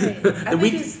systems. I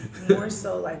think it's more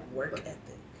so like work ethic.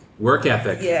 Work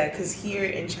ethic. Yeah, because here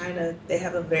in China, they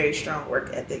have a very strong work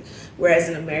ethic. Whereas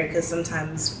in America,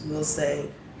 sometimes we'll say,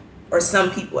 or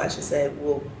some people, I should say,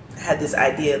 will have this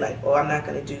idea like, oh, I'm not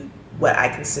going to do what I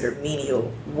consider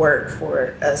menial work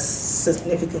for a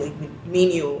significantly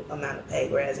menial amount of pay.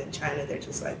 Whereas in China, they're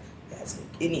just like,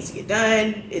 it needs to get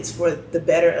done. It's for the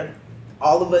better of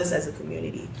all of us as a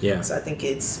community. Yeah. So I think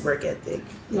it's work ethic.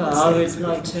 Well, I would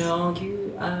like to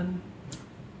argue,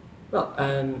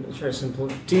 it's very simple.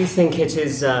 Do you think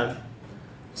it's a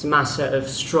matter of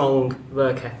strong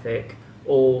work ethic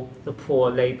or the poor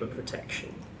labour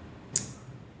protection?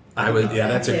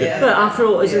 That's a good... But after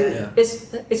all, is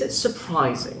it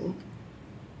surprising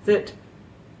that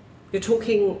you're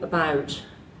talking about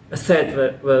a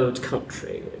third world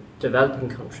country, a developing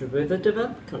country with a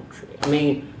developed country? I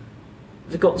mean,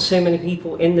 they've got so many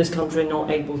people in this country not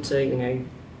able to,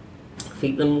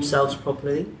 feed themselves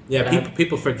properly. Yeah,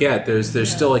 people forget there's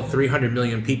still like 300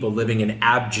 million people living in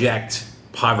abject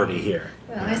poverty here.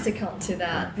 Well, I succumb to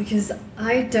that because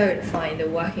I don't find the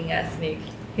working ethnic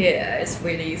here is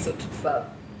really sort of a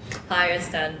higher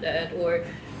standard or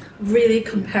really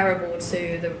comparable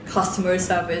to the customer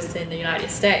service in the United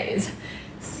States.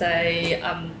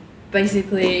 So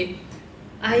basically,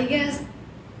 I guess,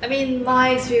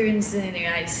 my experience in the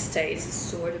United States is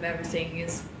sort of everything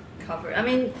is covered.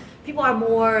 People are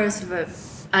more sort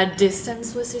of at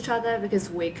distance with each other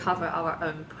because we cover our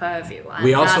own purview. And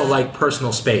we also like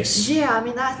personal space. Yeah,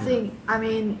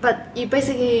 but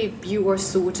you were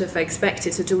sort of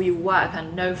expected to do your work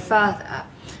and no further.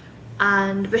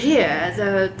 But here,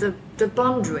 the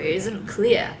boundary isn't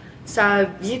clear. So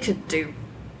you could do,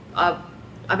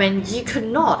 you could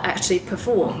not actually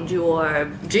perform your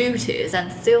duties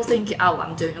and still think, oh,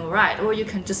 I'm doing all right. Or you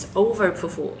can just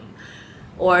overperform.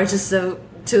 Or just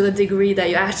to the degree that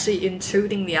you're actually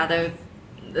intruding the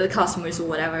customers or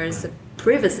whatever's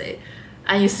privacy,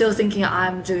 and you're still thinking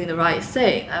I'm doing the right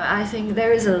thing. I think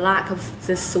there is a lack of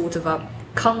this sort of a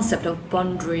concept of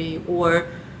boundary or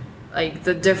like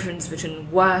the difference between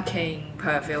working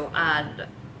purview and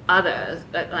other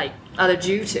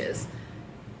duties,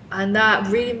 and that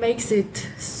really makes it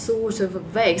sort of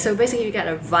vague. So basically, you get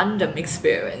a random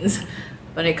experience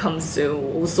when it comes to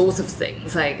all sorts of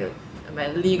things like.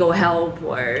 Legal help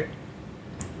or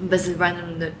visit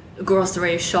the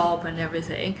grocery shop and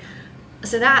everything.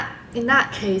 So that in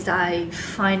that case, I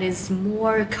find it's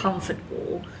more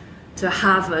comfortable to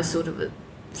have a sort of a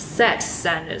set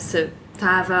standard, so to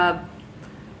have a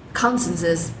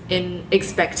consensus in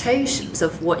expectations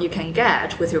of what you can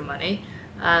get with your money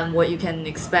and what you can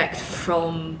expect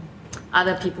from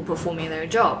other people performing their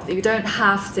job. You don't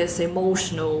have this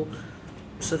emotional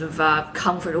sort of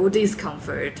comfort or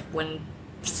discomfort when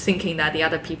thinking that the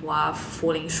other people are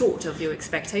falling short of your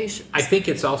expectations. I think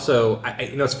it's also,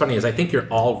 it's funny, is I think you're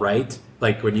all right,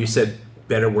 like when you said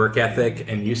better work ethic,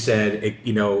 and you said,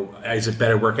 is it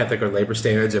better work ethic or labor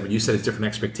standards, and when you said it's different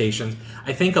expectations,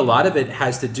 I think a lot of it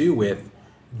has to do with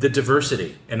the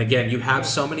diversity. And again, you have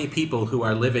so many people who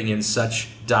are living in such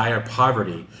dire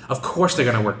poverty. Of course they're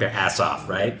going to work their ass off,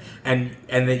 right? And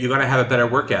then you're going to have a better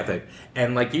work ethic.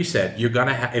 And like you said, you're going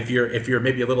to have, if you're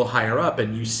maybe a little higher up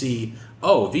and you see,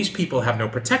 oh, these people have no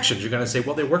protections, you're going to say,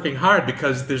 well, they're working hard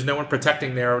because there's no one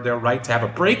protecting their right to have a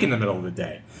break in the middle of the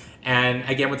day. And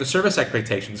again, with the service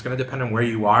expectations, it's going to depend on where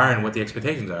you are and what the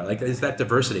expectations are. Like, is that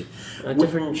diversity?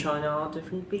 Different in China are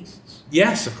different beasts.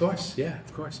 Yes, of course. Yeah,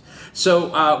 of course.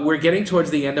 So we're getting towards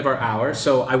the end of our hour.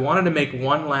 So I wanted to make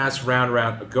one last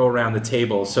go around the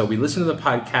table. So we listened to the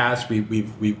podcast.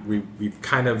 We've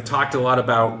kind of talked a lot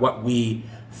about what we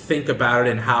think about it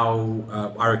and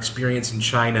how our experience in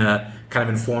China kind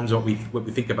of informs what we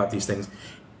think about these things.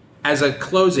 As a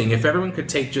closing, if everyone could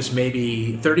take just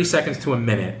maybe 30 seconds to a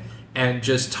minute and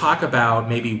just talk about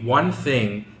maybe one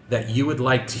thing that you would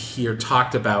like to hear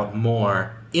talked about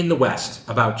more in the West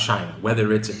about China,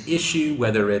 whether it's an issue,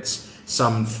 whether it's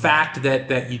some fact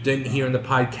that you didn't hear in the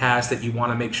podcast that you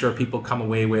want to make sure people come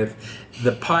away with.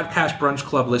 The Podcast Brunch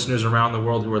Club listeners around the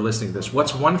world who are listening to this,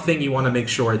 what's one thing you want to make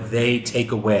sure they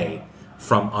take away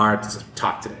from our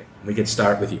talk today? We can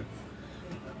start with you.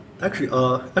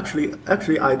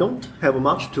 Actually, I don't have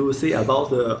much to say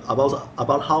about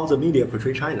how the media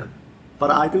portray China, but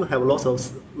I do have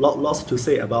lots to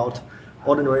say about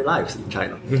ordinary lives in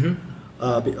China.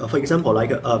 Mm-hmm. For example, like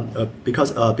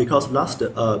because last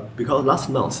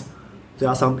month there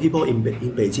are some people in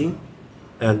Beijing,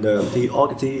 and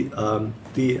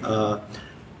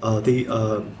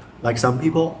like some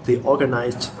people they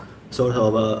organized sort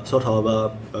of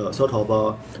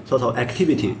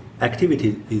activities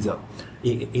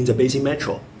in the Beijing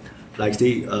metro, like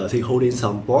they holding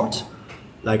some boards,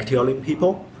 like telling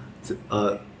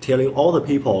all the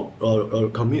people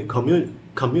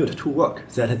commute to work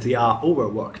that they are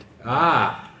overworked.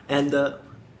 And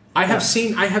I have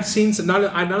seen some, not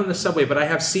on the subway, but I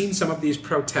have seen some of these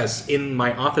protests in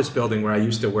my office building where I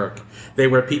used to work. They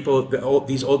were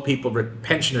these old people were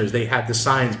pensioners. They had the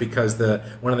signs because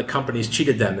one of the companies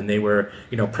cheated them, and they were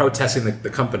protesting the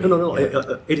company. No.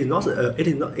 It is not.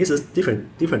 It's different.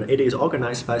 It is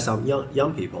organized by some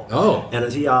young people. Oh. And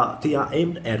they are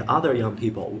aimed at other young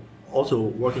people also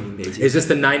working in Beijing. Is this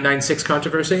the 996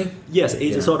 controversy? Yes,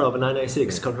 it's sort of a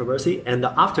 996 controversy, and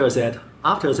after that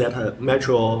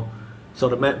metro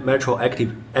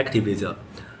activism,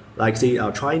 like they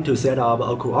are trying to set up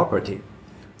a cooperative,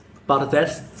 but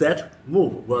that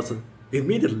move was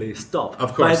immediately stopped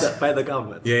by the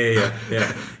government. Yeah.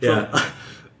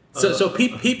 So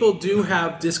people do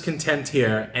have discontent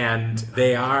here, and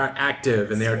they are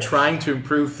active, and they are trying to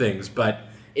improve things, but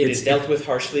it is dealt with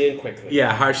harshly and quickly.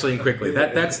 Yeah, harshly and quickly.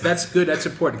 That's good. That's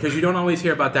important because you don't always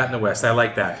hear about that in the West. I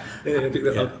like that.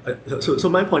 So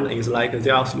my point is like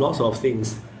there are lots of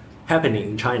things happening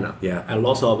in China. Yeah. And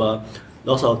lots of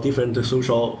different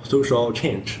social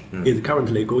change is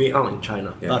currently going on in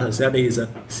China. Yeah. But that is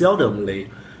seldomly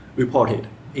reported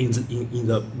in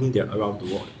the media around the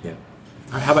world. Yeah.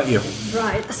 How about you?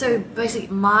 Right. So basically,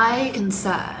 my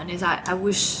concern is I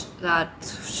wish that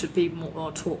should be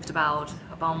more talked about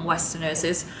among Westerners.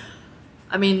 Is,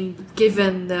 I mean,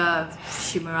 given the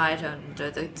human rights and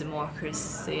the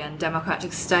democracy and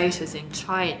democratic status in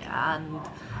China and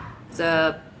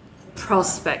the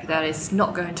prospect that it's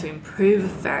not going to improve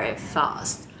very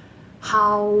fast,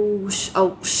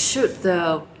 should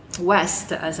the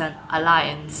West as an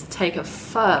alliance take a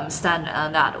firm stand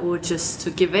on that, or just to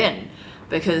give in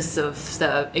because of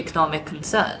the economic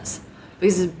concerns?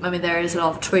 Because I mean, there is a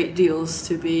lot of trade deals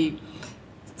to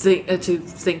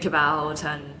think about,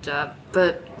 and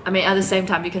but I mean, at the same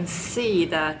time, you can see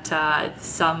that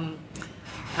some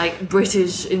like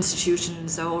British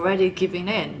institutions are already giving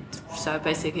in. So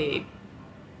basically,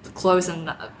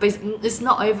 it's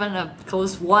not even a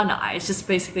close one eye. It's just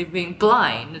basically being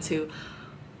blind to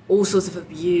all sorts of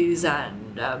abuse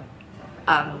and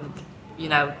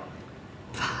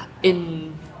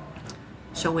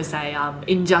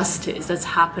injustice that's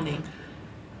happening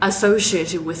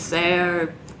associated with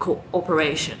their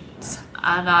operations.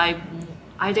 And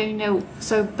I don't know.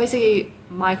 So basically,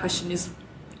 my question is,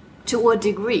 to what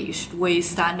degree should we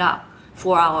stand up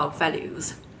for our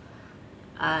values?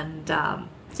 And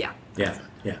Yeah,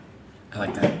 I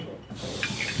like that.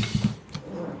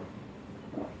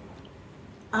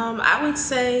 I would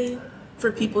say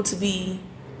for people to be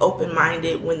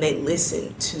open-minded when they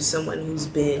listen to someone who's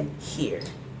been here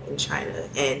in China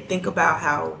and think about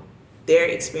how their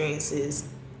experiences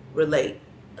relate,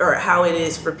 or how it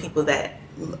is for people that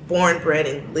born, bred,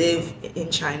 and live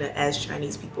in China as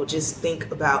Chinese people, just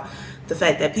think about the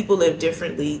fact that people live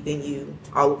differently than you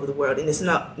all over the world, and it's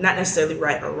not necessarily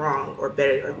right or wrong or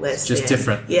better or less. Just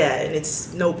different. Yeah, and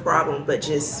it's no problem, but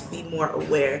just be more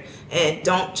aware and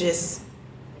don't just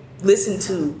listen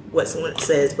to what someone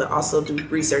says, but also do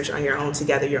research on your own to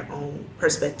gather your own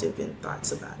perspective and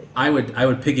thoughts about it. I would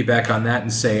piggyback on that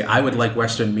and say I would like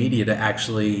Western media to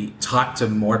actually talk to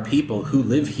more people who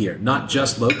live here, not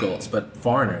just locals, but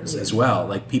foreigners as well,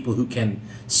 like people who can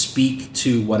speak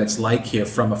to what it's like here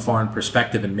from a foreign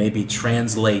perspective and maybe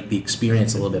translate the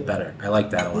experience a little bit better. I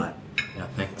like that a lot. Yeah,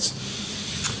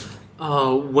 thanks.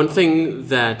 One thing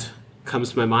that comes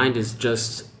to my mind is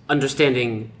just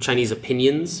understanding Chinese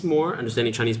opinions more,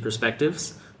 understanding Chinese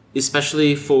perspectives,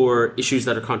 especially for issues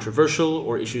that are controversial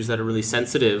or issues that are really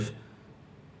sensitive.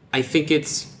 I think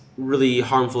it's really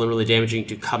harmful and really damaging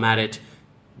to come at it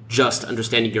just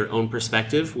understanding your own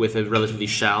perspective with a relatively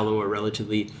shallow or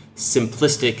relatively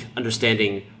simplistic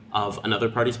understanding of another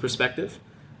party's perspective.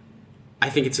 I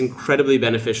think it's incredibly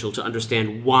beneficial to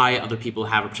understand why other people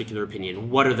have a particular opinion.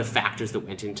 What are the factors that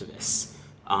went into this?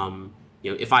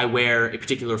 If I wear a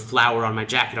particular flower on my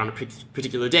jacket on a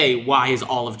particular day, why is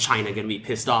all of China going to be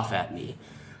pissed off at me?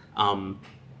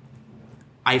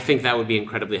 I think that would be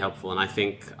incredibly helpful, and I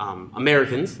think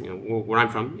Americans, where I'm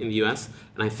from, in the U.S.,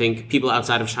 and I think people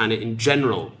outside of China in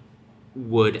general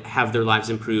would have their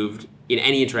lives improved in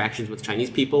any interactions with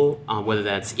Chinese people, whether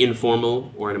that's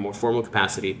informal or in a more formal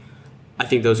capacity. I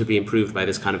think those would be improved by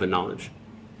this kind of a knowledge.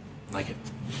 Like it.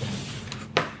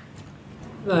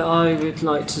 I would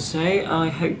like to say I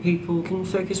hope people can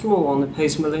focus more on the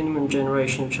post-millennium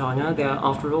generation of China. They are,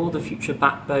 after all, the future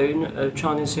backbone of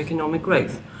China's economic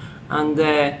growth, and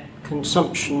their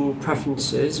consumption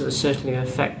preferences will certainly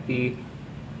affect the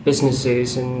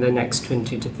businesses in the next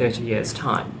 20 to 30 years'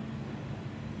 time.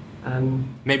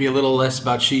 Maybe a little less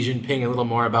about Xi Jinping, a little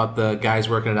more about the guys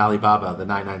working at Alibaba, the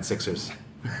 996ers.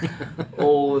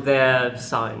 Or their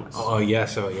science. Oh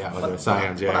yes, or their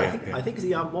science. I think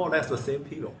they are more or less the same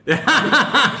people.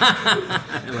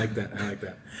 I like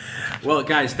that. Well,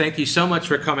 guys, thank you so much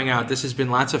for coming out. This has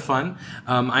been lots of fun.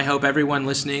 I hope everyone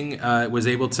listening was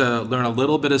able to learn a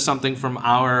little bit of something from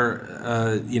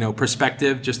our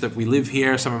perspective. Just that we live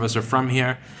here, some of us are from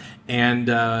here, and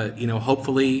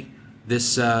hopefully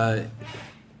this.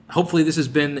 Hopefully this has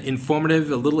been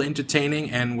informative, a little entertaining,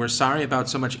 and we're sorry about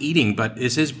so much eating, but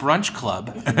this is Brunch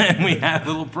Club, and we had a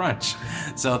little brunch.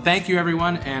 So thank you,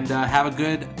 everyone, and have a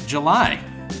good July.